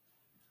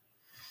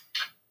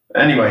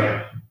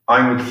 Anyway,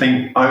 I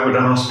would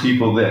ask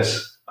people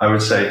this. I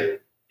would say,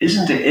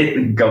 isn't it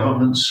the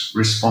government's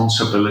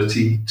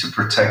responsibility to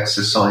protect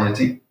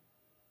society?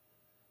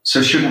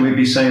 So shouldn't we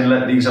be saying,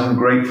 let these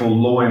ungrateful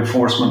law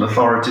enforcement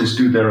authorities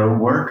do their own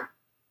work?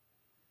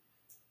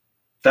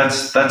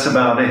 That's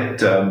about it.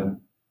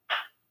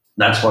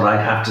 That's what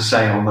I'd have to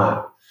say on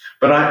that.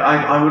 But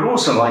I would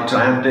also like to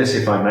add this,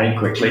 if I may,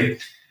 quickly.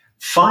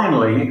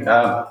 Finally,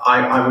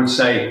 I would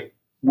say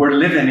we're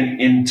living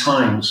in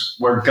times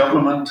where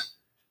government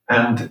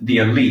and the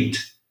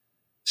elite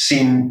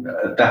seem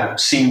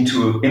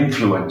to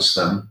influence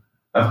them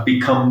have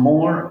become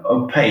more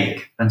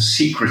opaque and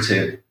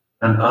secretive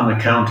and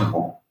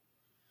unaccountable.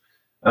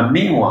 And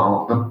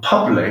meanwhile, the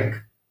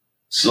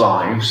public's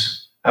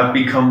lives have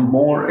become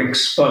more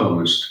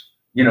exposed.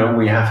 You know,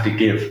 we have to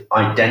give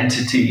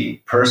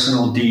identity,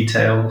 personal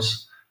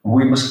details.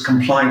 We must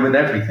comply with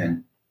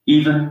everything,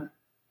 even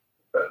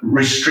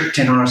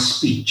restricting our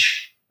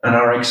speech and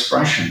our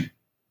expression.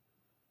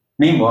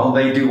 Meanwhile,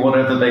 they do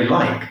whatever they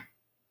like,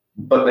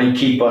 but they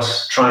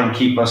try and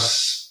keep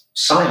us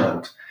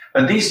silent.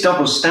 And these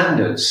double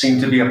standards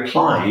seem to be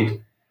applied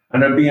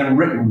and are being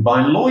written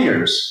by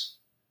lawyers.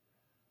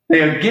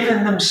 They are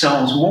giving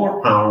themselves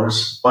more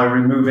powers by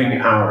removing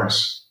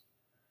ours.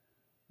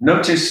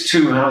 Notice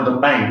too how the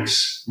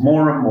banks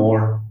more and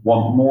more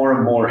want more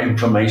and more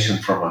information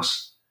from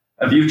us.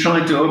 Have you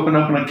tried to open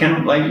up an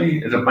account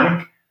lately at a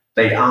bank?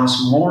 They ask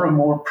more and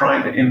more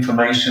private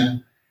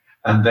information,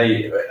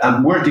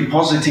 and we're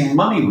depositing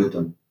money with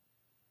them.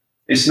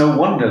 It's no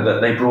wonder that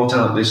they brought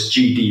out this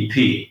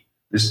GDP,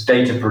 this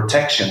data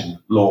protection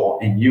law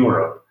in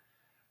Europe,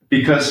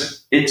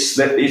 because it's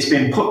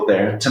been put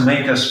there to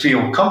make us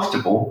feel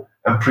comfortable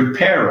and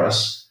prepare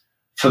us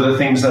for the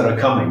things that are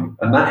coming.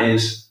 And that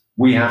is,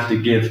 we have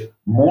to give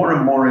more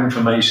and more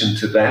information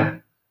to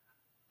them,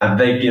 and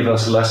they give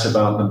us less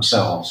about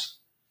themselves.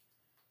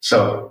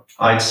 So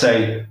I'd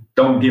say,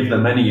 don't give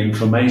them any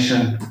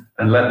information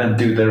and let them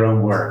do their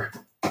own work.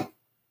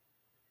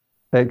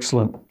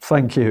 Excellent.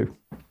 Thank you.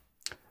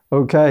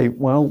 Okay,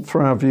 well,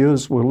 for our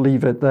viewers, we'll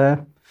leave it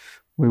there.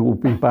 We will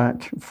be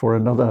back for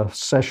another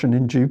session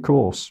in due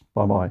course.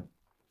 Bye-bye.